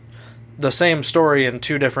almost the same story in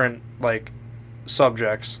two different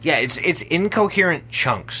subjects. Yeah, it's incoherent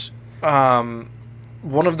chunks.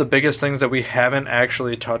 One of the biggest things that we haven't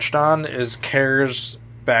actually touched on is Care's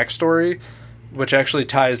backstory, which actually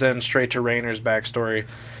ties in straight to Raynor's backstory.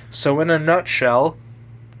 So in a nutshell,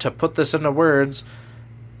 to put this into words,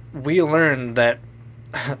 we learned that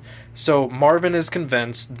so Marvin is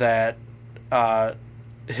convinced that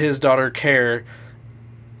his daughter Care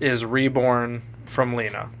is reborn from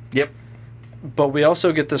Lena. Yep. But we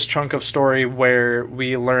also get this chunk of story where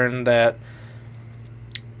we learn that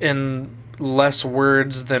in less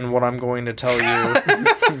words than what I'm going to tell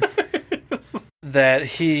you that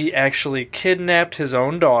he actually kidnapped his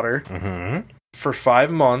own daughter for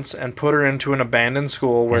 5 months and put her into an abandoned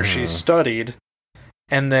school where she studied,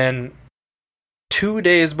 and then 2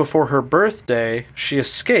 days before her birthday she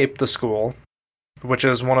escaped the school, which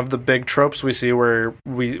is one of the big tropes we see where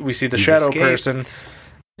we see the You've shadow escaped. person.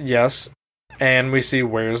 Yes. And we see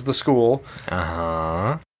where's the school.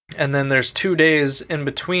 Uh-huh. And then there's 2 days in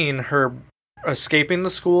between her escaping the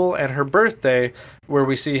school and her birthday where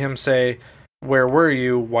we see him say, where were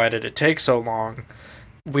you? Why did it take so long?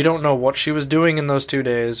 We don't know what she was doing in those 2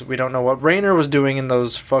 days. We don't know what Raynor was doing in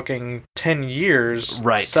those fucking 10 years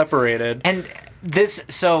Right. separated. And this,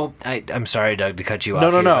 so, I'm sorry, Doug, to cut you off.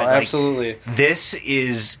 No, here, but, absolutely. This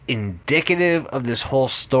is indicative of this whole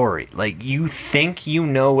story. Like, you think you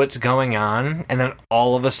know what's going on, and then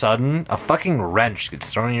all of a sudden, a fucking wrench gets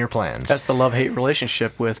thrown in your plans. That's the love-hate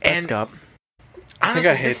relationship with And- Petscop. I think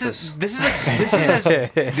I hate this.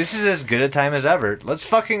 This is as good a time as ever. Let's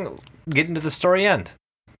fucking get into the story end.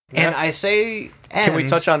 And I say end. Can we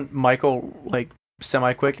touch on Michael,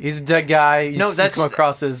 semi-quick? He's a dead guy. You No, see that's- come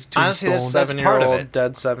across his honestly, tombstone. that's part of 7-year-old, it.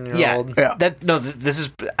 dead 7-year-old. Yeah. This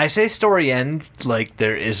is. I say story end like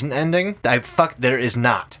there is an ending. There is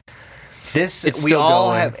not. This It's we still all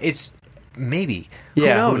going. have. It's maybe.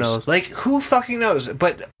 Yeah, who who knows? knows? Like who fucking knows?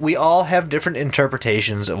 But we all have different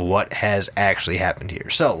interpretations of what has actually happened here.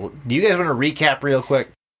 So, do you guys want to recap real quick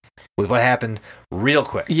with what happened, real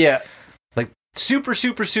quick? Yeah. Like super,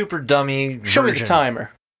 super, super dummy. Show me the version.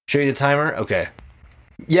 timer. Show you the timer. Okay.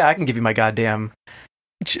 Yeah, I can give you my goddamn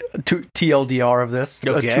TLDR of this.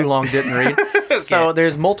 Okay. Too long didn't read. So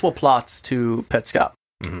there's multiple plots to Petscop.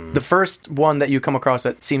 Mhm. The first one that you come across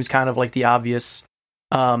that seems kind of like the obvious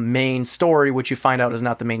main story, which you find out is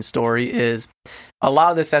not the main story, is a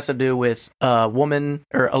lot of this has to do with a woman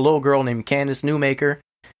or a little girl named Candace Newmaker.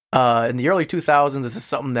 In the early 2000s, this is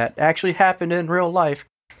something that actually happened in real life.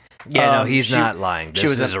 Yeah, no, he's she- not lying. she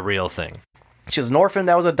This was is a real thing. She was an orphan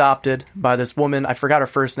that was adopted by this woman. I forgot her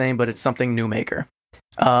first name, but it's something Newmaker.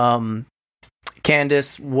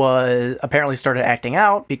 Candace was apparently started acting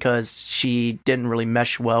out because she didn't really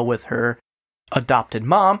mesh well with her adopted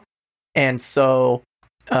mom. And so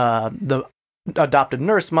the adopted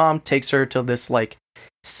nurse mom takes her to this like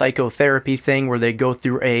psychotherapy thing where they go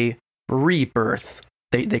through a rebirth.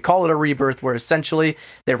 They call it a rebirth, where essentially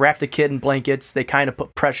they wrap the kid in blankets. They kind of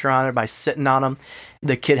put pressure on it by sitting on them.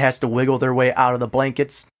 The kid has to wiggle their way out of the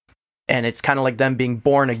blankets. And it's kind of like them being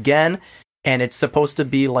born again. And it's supposed to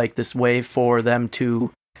be like this way for them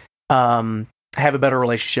to have a better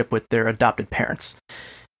relationship with their adopted parents.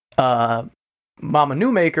 Mama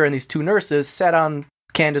Newmaker and these two nurses sat on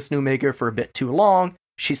Candace Newmaker for a bit too long.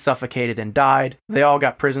 She suffocated and died. They all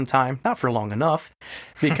got prison time, not for long enough,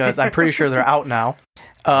 because I'm pretty sure they're out now.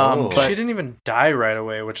 But she didn't even die right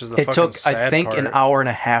away, which is the it fucking took, sad I think, part. an hour and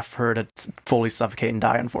a half for her to fully suffocate and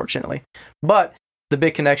die, unfortunately. But the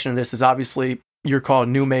big connection to this is obviously you're called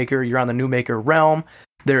Newmaker. You're on the Newmaker realm.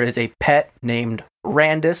 There is a pet named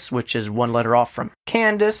Randus, which is one letter off from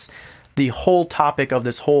Candace. The whole topic of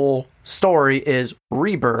this whole story is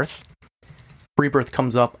rebirth. Rebirth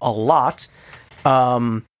comes up a lot.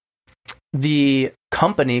 The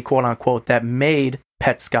company, quote unquote, that made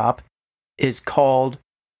Petscop is called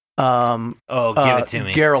Give it to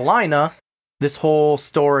me. Carolina. This whole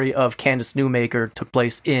story of Candace Newmaker took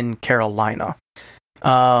place in Carolina.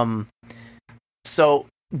 So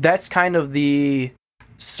that's kind of the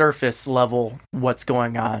surface level what's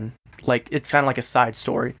going on. Like, it's kind of like a side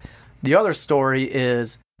story. The other story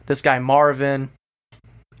is this guy Marvin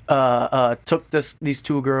took these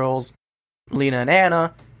two girls, Lena and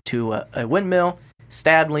Anna, to a windmill,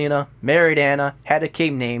 stabbed Lena, married Anna, had a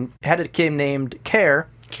kid named Care.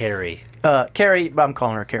 Carrie. Carrie, I'm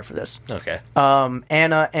calling her Care for this. Okay.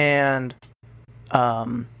 Anna and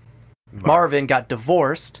Marvin got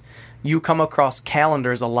divorced. You come across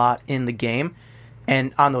calendars a lot in the game,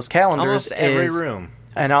 and on those calendars Almost every room.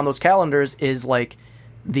 And on those calendars is like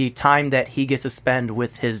the time that he gets to spend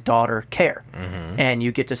with his daughter Care. Mm-hmm. And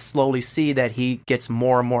you get to slowly see that he gets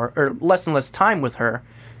more and more, or less and less time with her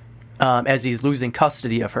as he's losing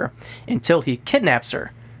custody of her, until he kidnaps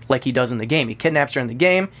her like he does in the game. He kidnaps her in the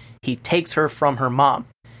game. He takes her from her mom.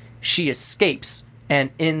 She escapes. And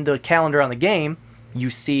in the calendar on the game, you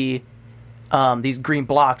see these green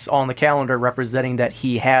blocks on the calendar representing that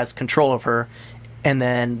he has control of her. And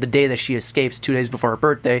then the day that she escapes, 2 days before her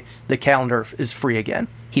birthday, the calendar is free again.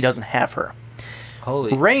 He doesn't have her.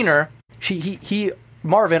 Holy. Raynor,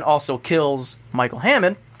 Marvin also kills Michael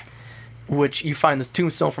Hammond, which you find this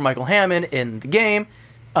tombstone for Michael Hammond in the game.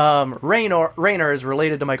 Raynor is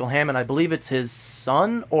related to Michael Hammond. I believe it's his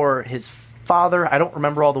son or his father. I don't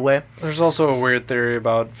remember all the way. There's also a weird theory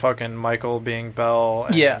about fucking Michael being Belle.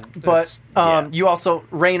 And Yeah, but you also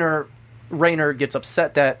Raynor gets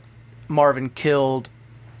upset that Marvin killed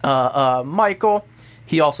Michael.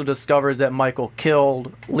 He also discovers that Michael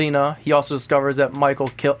killed Lena. He also discovers that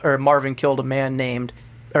Marvin killed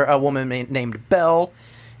a woman named Belle.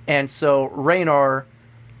 And so Raynor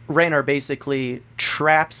basically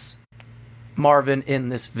traps Marvin in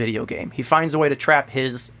this video game. He finds a way to trap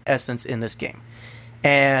his essence in this game.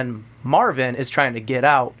 And Marvin is trying to get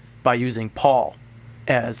out by using Paul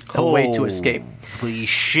as a way to escape. Holy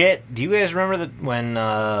shit. Do you guys remember when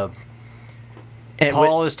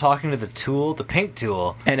Paul is talking to the pink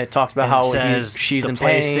tool? And it talks about how she's in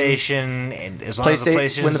pain. PlayStation, and as long as the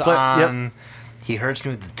PlayStation's on, he hurts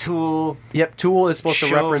me with the tool. Yep, Tool is supposed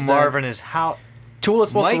to represent... Marvin is how... Tool is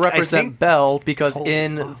supposed to represent Belle, because Oh,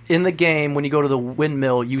 in the game, when you go to the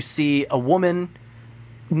windmill, you see a woman...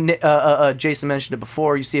 Jason mentioned it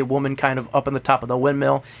before. You see a woman kind of up on the top of the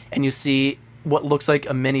windmill, and you see what looks like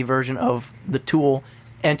a mini version of the Tool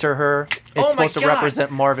enter her. It's supposed to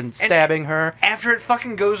represent Marvin stabbing her. After it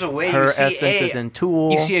fucking goes away, Her you see essence is in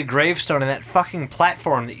Tool. You see a gravestone in that fucking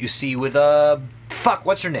platform that you see with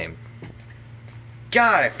what's her name?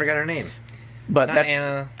 God, I forgot her name. But Not that's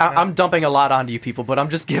Anna, I'm dumping a lot onto you people, but I'm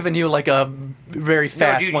just giving you like a very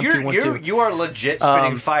fast dude, 1, 2, 1, 2. You are legit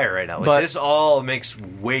spitting fire right now. Like, but- this all makes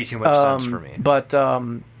way too much sense for me. But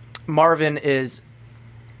Marvin is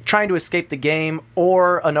trying to escape the game,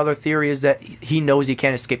 or another theory is that he knows he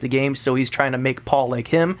can't escape the game, so he's trying to make Paul like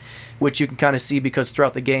him, which you can kind of see because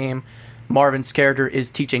throughout the game, Marvin's character is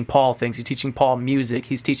teaching Paul things. He's teaching Paul music.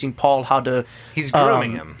 He's teaching Paul how to... He's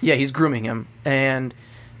grooming him. Yeah, he's grooming him. And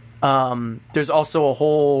there's also a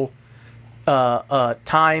whole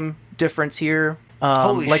time difference here.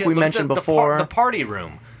 Holy like shit, we look at mentioned the before. the party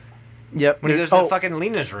room. Yep. When he goes to fucking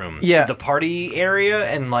Lena's room. Yeah. The party area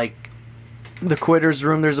and, like... The Quitter's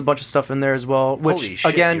room, there's a bunch of stuff in there as well. Which, Holy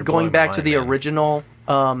shit, again, you're going blowing back my to mind, the man. original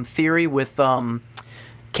theory with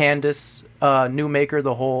Candace Newmaker,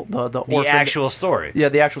 the orphan, actual story. yeah,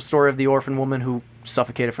 the actual story of the orphan woman who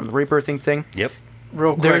suffocated from the rebirthing thing. Yep.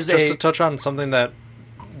 Real quick, There's just a- to touch on something that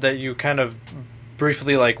you kind of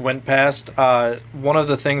briefly like went past. One of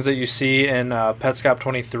the things that you see in Petscop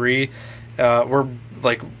 23,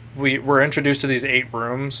 we're introduced to these 8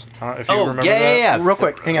 rooms. If you remember that. yeah. Real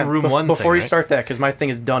quick, hang on. Room one before thing, you right? start that, because my thing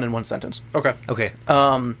is done in one sentence. Okay. Okay.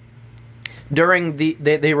 During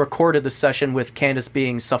they recorded the session with Candace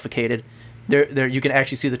being suffocated. There you can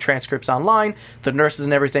actually see the transcripts online. The nurses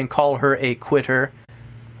and everything call her a quitter.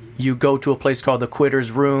 You go to a place called the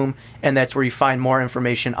Quitter's Room, and that's where you find more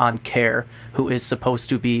information on Care, who is supposed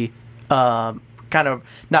to be kind of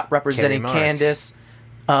not representing Carrie Mark. Candace,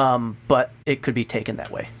 but it could be taken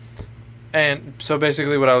that way. And so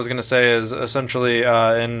basically what I was going to say is essentially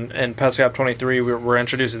in Petscop 23, we're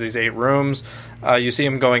introduced to these 8 rooms. You see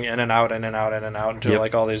him going in and out, in and out, in and out into Yep.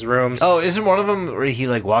 like all these rooms. Oh, isn't one of them where he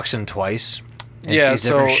like walks in twice and Yeah, sees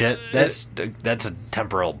different so shit? That's a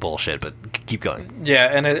temporal bullshit. But keep going. Yeah,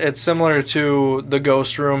 and it's similar to the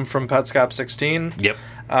ghost room from Petscop 16. Yep.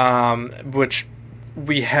 Which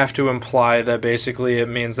we have to imply that basically it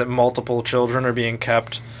means that multiple children are being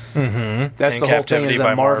kept. That's In the whole thing, captivity is by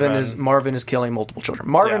that Marvin. Marvin is killing multiple children.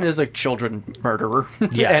 Marvin Yeah. is a children murderer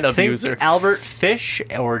Yeah. and Think abuser. Albert Fish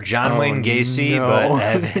or John Wayne Gacy, no.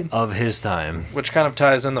 but of his time. Which kind of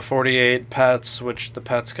ties in the 48 pets, which the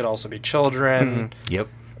pets could also be children. Yep.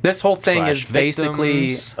 This whole thing Slash is basically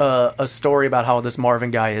victims. a story about how this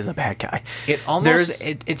Marvin guy is a bad guy. It almost There's-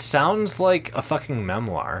 it sounds like a fucking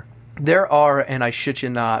memoir. There are, and I shit you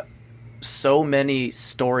not, so many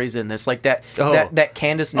stories in this. Like that that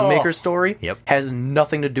Candace Newmaker story Yep. has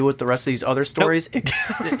nothing to do with the rest of these other stories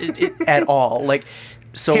at all. Like,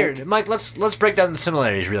 so Here, Mike, let's break down the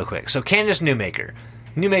similarities real quick. So Candace Newmaker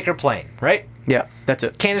plane, right? yeah, that's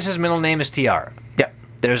it. Candace's middle name is Tiara. Yeah.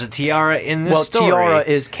 There's a tiara in this Well, story. Tiara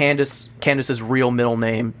is Candace's real middle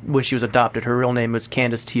name when she was adopted. Her real name was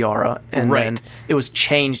Candace Tiara, and Right. then it was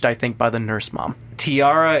changed, I think, by the nurse mom.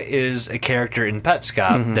 Tiara is a character in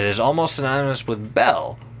Petscop that is almost synonymous with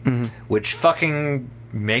Belle, which fucking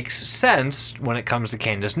makes sense when it comes to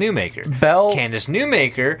Candace Newmaker. Candace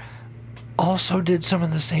Newmaker also did some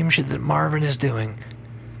of the same shit that Marvin is doing.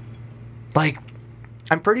 Like,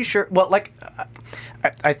 I'm pretty sure. Well, like,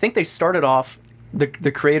 I think they started off.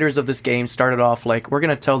 The creators of this game started off like, we're going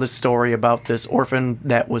to tell this story about this orphan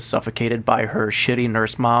that was suffocated by her shitty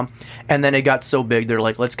nurse mom. And then it got so big, they're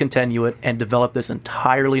like, let's continue it and develop this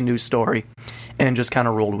entirely new story, and just kind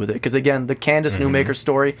of rolled with it. Because again, the Candace Newmaker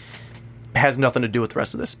story has nothing to do with the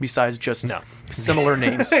rest of this besides just No. similar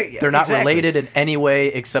names. Yeah, They're not exactly. related in any way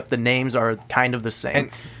except the names are kind of the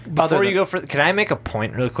same. before you go for, can I make a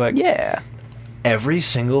point real quick? Yeah. Every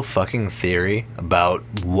single fucking theory about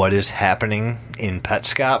what is happening in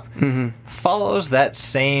Petscop follows that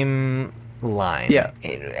same line. Yeah.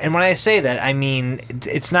 And when I say that, I mean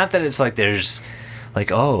it's not that it's like there's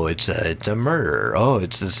like, oh, it's a murder. Oh,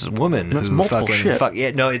 it's this woman It's who multiple fucking shit. fuck. Yeah,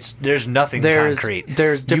 no, there's nothing concrete.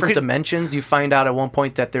 There's different You could- dimensions. You find out at one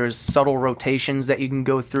point that there's subtle rotations that you can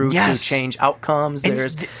go through Yes. to change outcomes. And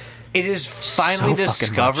There's it is finally fucking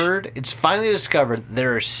discovered. It's finally discovered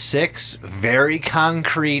there are 6 very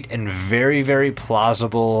concrete and very, very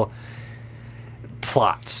plausible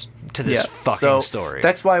plots to this fucking so story.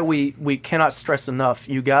 That's why we cannot stress enough.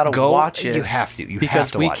 You gotta Go- watch it. you have to. You because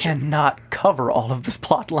have to we watch it. cannot cover all of this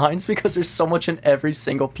plot lines because there's so much in every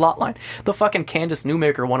single plot line. The fucking Candace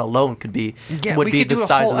Newmaker one alone would we be could the do a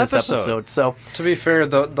size whole of this episode. episode. So To be fair,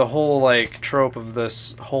 the whole like trope of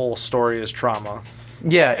this whole story is trauma.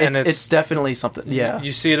 yeah, And it's definitely something. Yeah.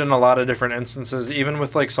 You see it in a lot of different instances, even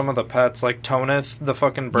with like some of the pets, like Tonith, the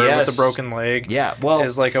fucking bird with Yes. the broken leg. Yeah, well,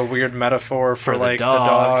 is like a weird metaphor for the like the dog.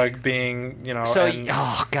 dog being, you know. so and-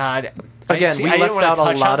 oh god. Again, we I didn't left wanna out a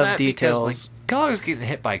touch lot on of that because, details. like, dogs getting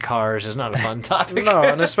hit by cars is not a fun topic. no,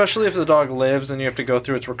 and especially if the dog lives and you have to go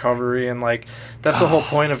through its recovery, and like that's the whole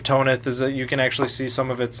point of Tonith is that you can actually see some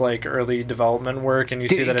of its like early development work, and you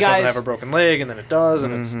see Dude, that it guys- doesn't have a broken leg, and then it does,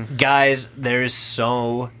 and it's Guys, there's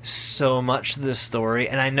so much to this story,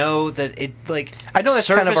 and I know that it like I know that's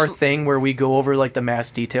kind of our surface- thing where we go over like the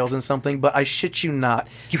mass details and something, but I shit you not.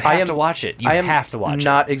 You I have am- to watch it. You I am have to watch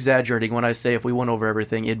not exaggerating when I say if we went over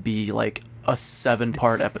everything, it'd be like a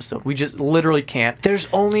 7-part episode. We just literally can't. There's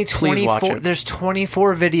only Please watch 24. it. There's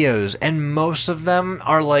 24 videos, and most of them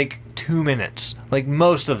are like 2 minutes. Like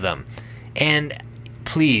most of them, and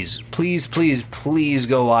please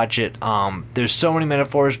go watch it. There's so many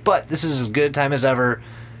metaphors, but this is as good a time as ever.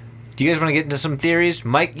 Do you guys want to get into some theories?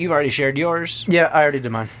 Mike, you've already shared yours. Yeah, I already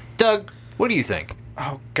did mine. Doug, what do you think?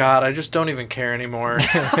 oh god, I just don't even care anymore.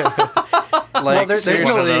 Like, there's one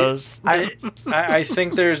of seriously, those. I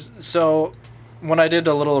think there's so when I did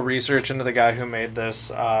a little research into the guy who made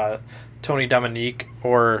this, Tony Dominique,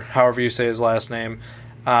 or however you say his last name,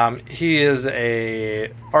 he is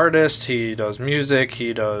a artist. He does music.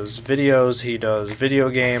 He does videos. He does video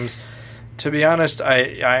games. To be honest,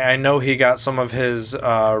 I know he got some of his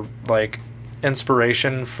like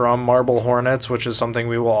inspiration from Marble Hornets, which is something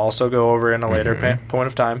we will also go over in a later point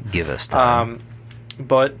of time. Give us time.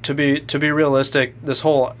 But to be realistic, this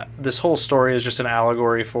whole story is just an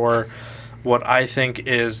allegory for what I think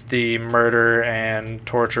is the murder and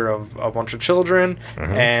torture of a bunch of children,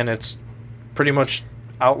 and it's pretty much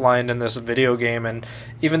outlined in this video game. And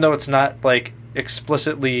even though it's not like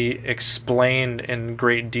explicitly explained in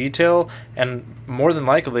great detail, and more than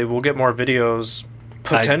likely we'll get more videos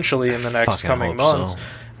potentially in the next coming months.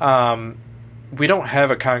 So. We don't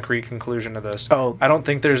have a concrete conclusion to this. Oh. I don't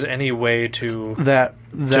think there's any way to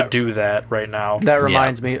do that right now. That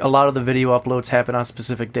reminds me, a lot of the video uploads happen on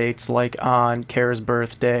specific dates, like on Kara's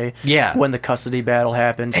birthday, when the custody battle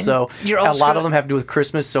happened. And so you're a also lot of them have to do with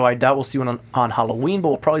Christmas, so I doubt we'll see one on Halloween, but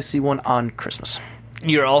we'll probably see one on Christmas.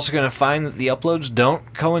 You're also going to find that the uploads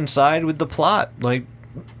don't coincide with the plot. Like,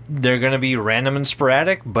 they're going to be random and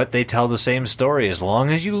sporadic, but they tell the same story as long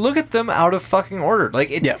as you look at them out of fucking order. Like,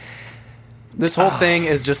 it's... Yeah. This whole thing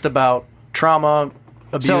is just about trauma,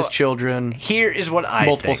 abused children. Here is what I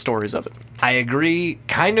multiple think. stories of it. I agree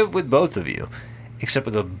kind of with both of you, except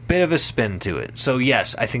with a bit of a spin to it. So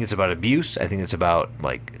yes, I think it's about abuse. I think it's about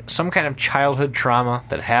like some kind of childhood trauma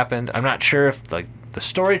that happened. I'm not sure if like the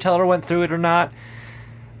storyteller went through it or not.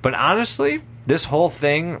 But honestly, this whole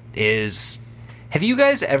thing is... Have you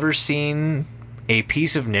guys ever seen a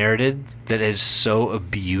piece of narrative that is so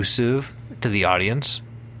abusive to the audience?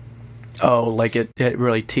 Oh, like it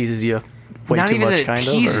really teases you way Not too even much, that kind it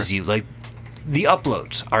of? teases you. Like, the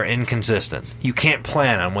uploads are inconsistent. You can't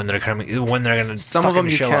plan on when they're coming, when they're going to Some of them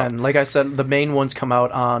you show can. up. Like I said, the main ones come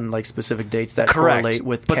out on like specific dates that Correct. correlate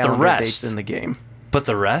with But the calendar rest- dates in the game. But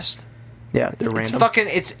the rest? Yeah, they're It's random. fucking...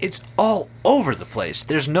 It's all over the place.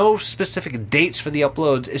 There's no specific dates for the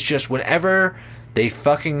uploads. It's just whenever they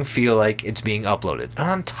fucking feel like it's being uploaded. And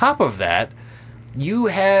on top of that, you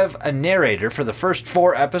have a narrator for the first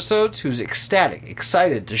 4 episodes who's ecstatic,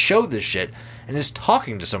 excited to show this shit, and is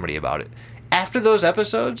talking to somebody about it. After those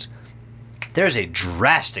episodes, there's a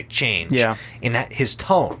drastic change in his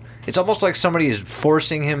tone. It's almost like somebody is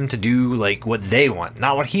forcing him to do like what they want,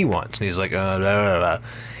 not what he wants. And he's like, blah, blah, blah.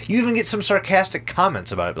 You even get some sarcastic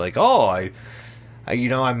comments about it, like, "Oh,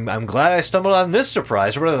 I'm glad I stumbled on this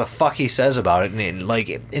surprise," or whatever the fuck he says about it,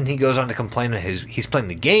 and he goes on to complain that he's playing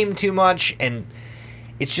the game too much, and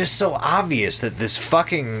it's just so obvious that this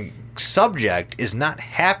fucking subject is not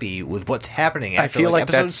happy with what's happening after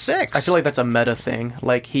episode 6. I feel like that's a meta thing.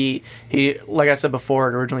 Like he like I said before,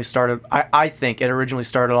 it originally started. I think it originally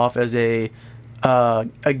started off as a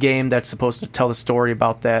game that's supposed to tell the story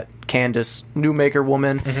about that Candace Newmaker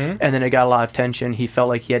woman, and then it got a lot of attention. He felt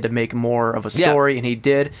like he had to make more of a story, and he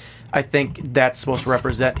did. I think that's supposed to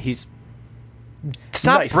represent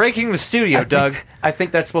Stop breaking the studio, Doug. I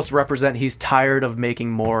think that's supposed to represent he's tired of making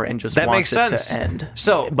more and just That wants makes it sense. to end.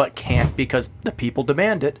 So, but can't because the people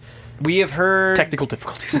demand it. We have heard... Technical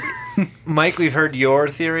difficulties. Mike, we've heard your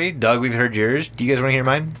theory. Doug, we've heard yours. Do you guys want to hear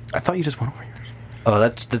mine? I thought you just went over yours. Oh,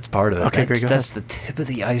 that's part of it. Okay, great. Go That's the tip of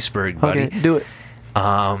the iceberg, buddy. Okay, do it.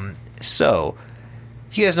 So,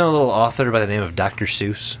 you guys know a little author by the name of Dr.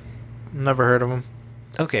 Seuss? Never heard of him.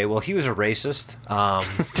 Okay, well, he was a racist.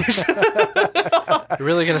 You're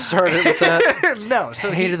really gonna start it with that? No, so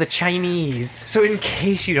I hated the Chinese. So in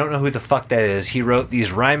case you don't know who the fuck that is, he wrote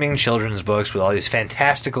these rhyming children's books with all these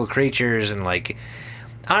fantastical creatures, and like,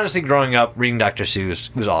 honestly, growing up reading Dr.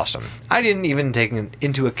 Seuss was awesome. I didn't even take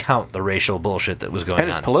into account the racial bullshit that was going And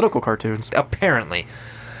his on. political cartoons. Apparently.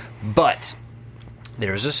 But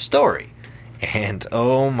there's a story, and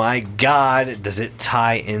oh my god, does it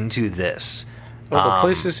tie into this. Well, the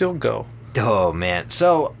places you'll go. Oh man.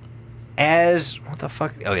 So what the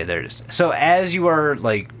fuck? Oh yeah, there it is. So as you are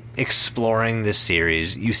like exploring this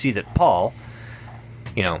series, you see that Paul,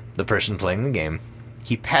 the person playing the game,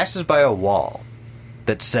 he passes by a wall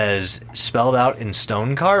that says, spelled out in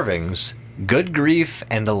stone carvings, "Good grief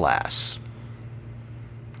and alas."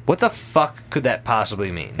 What the fuck could that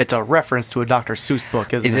possibly mean? It's a reference to a Dr. Seuss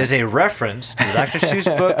book, isn't it? It is a reference to the Dr.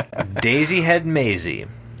 Seuss book, Daisy Head Maisie.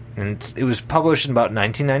 And it was published in about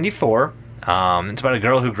 1994. It's about a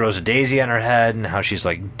girl who grows a daisy on her head and how she's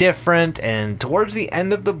like different. And towards the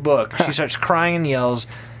end of the book, she starts crying and yells,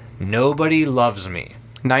 "Nobody loves me."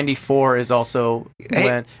 94 is also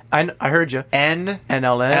when I heard you. NLM.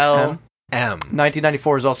 NLM.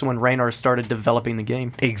 1994 is also when Raynor started developing the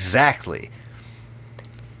game. Exactly.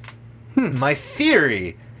 My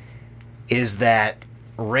theory is that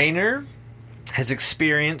Raynor has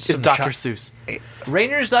experienced It's some Dr. Seuss.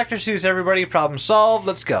 Raynor's Dr. Seuss, everybody, problem solved,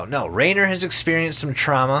 let's go. No, Raynor has experienced some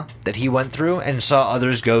trauma that he went through and saw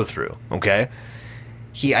others go through, okay?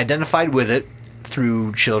 He identified with it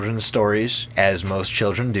through children's stories, as most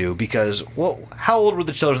children do, because, well, how old were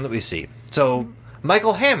the children that we see? So,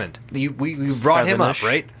 Michael Hammond, we brought him up, 7-ish.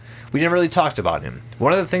 right? We never really talked about him.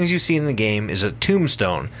 One of the things you see in the game is a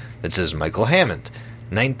tombstone that says Michael Hammond.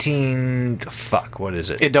 What is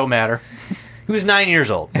it? It don't matter. He was 9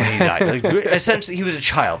 years old when he died. Essentially, he was a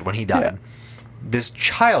child when he died. Yeah. This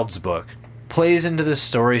child's book plays into this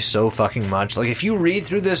story so fucking much. Like, if you read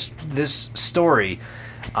through this story,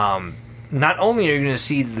 not only are you going to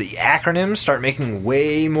see the acronyms start making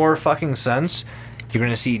way more fucking sense, you're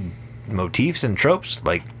going to see motifs and tropes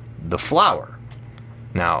like the flower.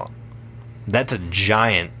 Now, that's a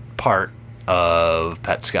giant part of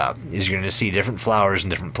Petscop, is you're going to see different flowers in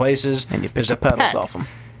different places. And you pick There's the a petals pet, off them.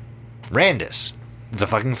 Randus. It's a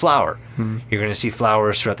fucking flower. You're going to see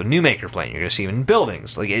flowers throughout the New Maker plane. You're going to see them in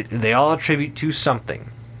buildings. They all attribute to something.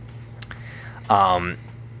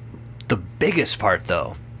 The biggest part,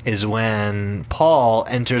 though, is when Paul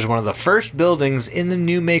enters one of the first buildings in the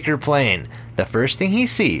New Maker plane. The first thing he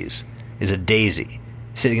sees is a daisy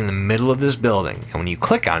sitting in the middle of this building. And when you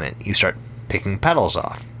click on it, you start picking petals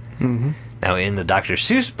off. Now, in the Dr.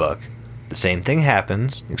 Seuss book, the same thing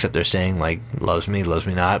happens, except they're saying, like, loves me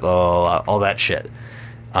not, all that shit.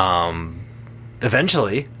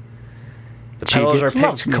 Eventually, the She petals are gets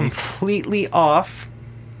loves picked me. completely off,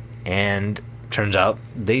 and turns out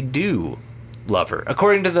they do love her,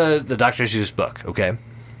 according to the Dr. Seuss book, okay?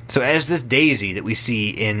 So as this daisy that we see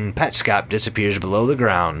in Petscop disappears below the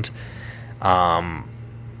ground,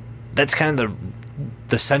 that's kind of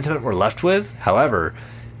the sentiment we're left with. However,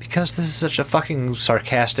 because this is such a fucking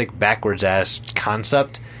sarcastic, backwards-ass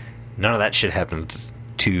concept, none of that shit happened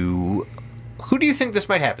to... Who do you think this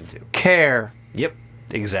might happen to? Care. Yep,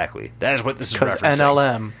 exactly. That is what this is Because referencing.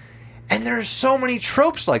 NLM. And there are so many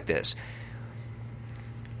tropes like this.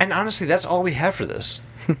 And honestly, that's all we have for this.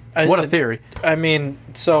 What a theory. I mean,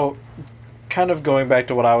 so kind of going back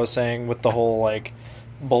to what I was saying with the whole like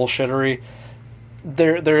bullshittery,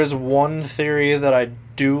 there is one theory that I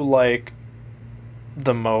do like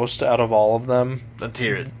the most out of all of them, Let's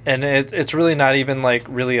hear it. and it's really not even like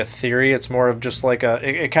really a theory. It's more of just like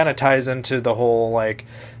it kind of ties into the whole like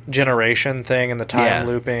generation thing and the time Yeah.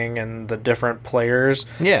 looping and the different players,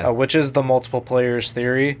 Yeah. which is the multiple players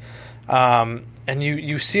theory. And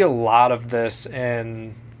you see a lot of this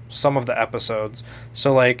in some of the episodes.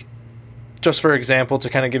 So like, just for example, to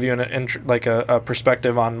kind of give you a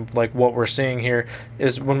perspective on like what we're seeing here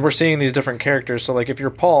is when we're seeing these different characters. So like if you're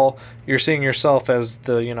Paul, you're seeing yourself as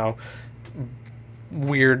the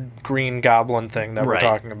weird green goblin thing that we're Right.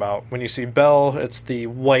 talking about. When you see Belle, it's the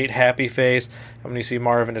white happy face, and when you see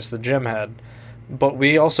Marvin, it's the gym head. But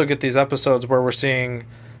we also get these episodes where we're seeing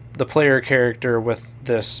the player character with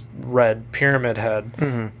this red pyramid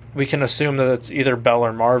head. We can assume that it's either Belle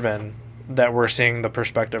or Marvin that we're seeing the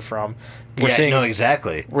perspective from.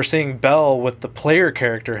 Exactly. We're seeing Belle with the player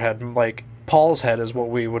character head, like Paul's head is what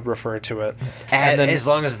we would refer to it. And then, as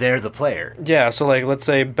long as they're the player. Yeah, so like let's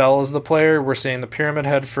say Belle is the player, we're seeing the pyramid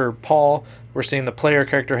head for Paul, we're seeing the player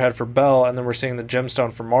character head for Belle, and then we're seeing the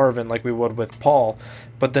gemstone for Marvin like we would with Paul.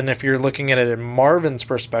 But then if you're looking at it in Marvin's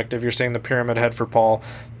perspective, you're seeing the pyramid head for Paul,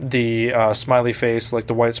 the smiley face, like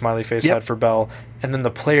the white smiley face Yep. head for Belle, and then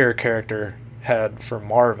the player character head for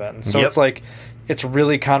Marvin. So Yep. it's like it's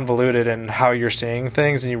really convoluted in how you're seeing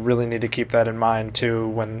things, and you really need to keep that in mind too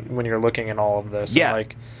when you're looking at all of this. Yeah, And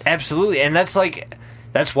like absolutely. And that's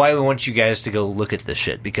why we want you guys to go look at this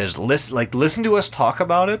shit, because listen to us talk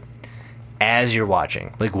about it as you're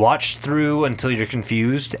watching. Like, watch through until you're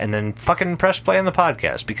confused, and then fucking press play on the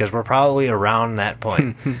podcast, because we're probably around that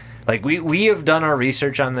point. Like, we have done our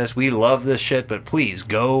research on this. We love this shit, but please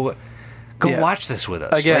go Yeah. watch this with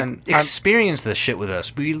us. Again, Like, experience this shit with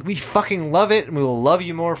us. We fucking love it, and we will love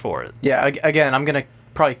you more for it. Yeah, again, I'm going to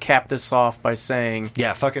probably cap this off by saying...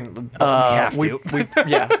 Yeah, fucking we have to.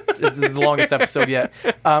 Yeah, this is the longest episode yet.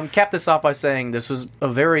 Cap this off by saying this was a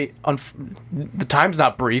very... the time's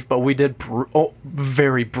not brief, but we did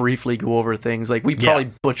very briefly go over things. Like, we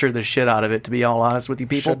probably butchered the shit out of it, to be all honest with you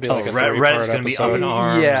people. Should be like a Reddit's 3-part going to be episode. up in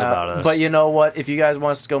arms about us. But you know what? If you guys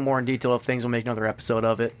want us to go more in detail of things, we'll make another episode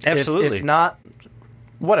of it. Absolutely. If not,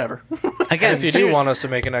 whatever. Again, If you do want us to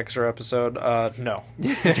make an extra episode, no.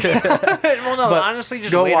 well, no, But honestly,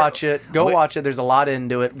 just go wait- watch it. Go wait- watch it. There's a lot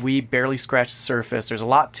into it. We barely scratched the surface. There's a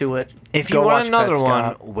lot to it. If you Go want watch another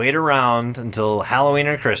PetScott. one, wait around until Halloween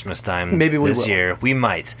or Christmas time. Maybe we this will. year. We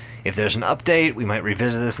might. If there's an update, we might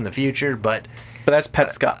revisit this in the future. But But that's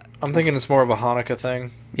PetScott. I'm thinking it's more of a Hanukkah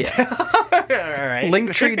thing. Yeah. all right,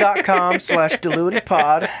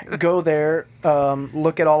 Linktree.com/DeludedPod. Go there.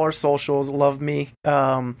 Look at all our socials. Love me.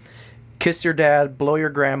 Kiss your dad. Blow your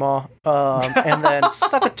grandma. And then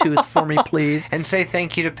suck a tooth for me, please. and say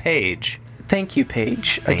thank you to Paige. Thank you,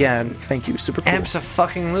 Paige. Again, thank you. Super cool.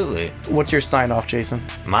 Abso-fucking-lutely. What's your sign off, Jason?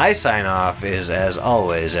 My sign off is, as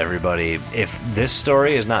always, everybody, if this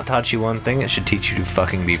story has not taught you one thing, it should teach you to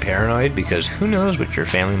fucking be paranoid, because who knows what your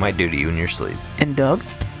family might do to you in your sleep. And Doug?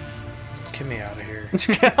 Get me out of here.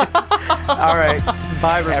 All right.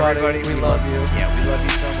 Bye, everybody. We love you. Yeah, we love you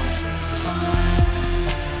so much.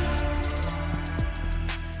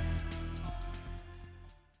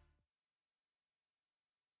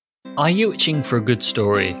 Are you itching for a good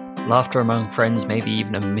story? Laughter among friends, maybe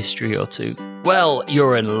even a mystery or two? Well,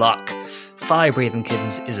 you're in luck. Fire Breathing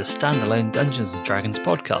Kittens is a standalone Dungeons & Dragons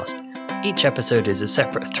podcast. Each episode is a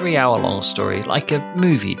separate 3-hour long story, like a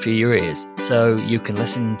movie for your ears, so you can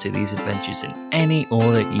listen to these adventures in any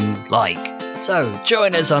order you like. So,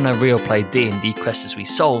 join us on a real play D&D quest as we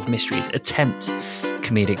solve mysteries, attempt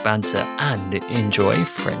comedic banter, and enjoy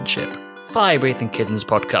friendship. Fire Breathing Kittens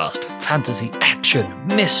podcast. Fantasy, action,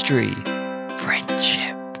 mystery, friendship.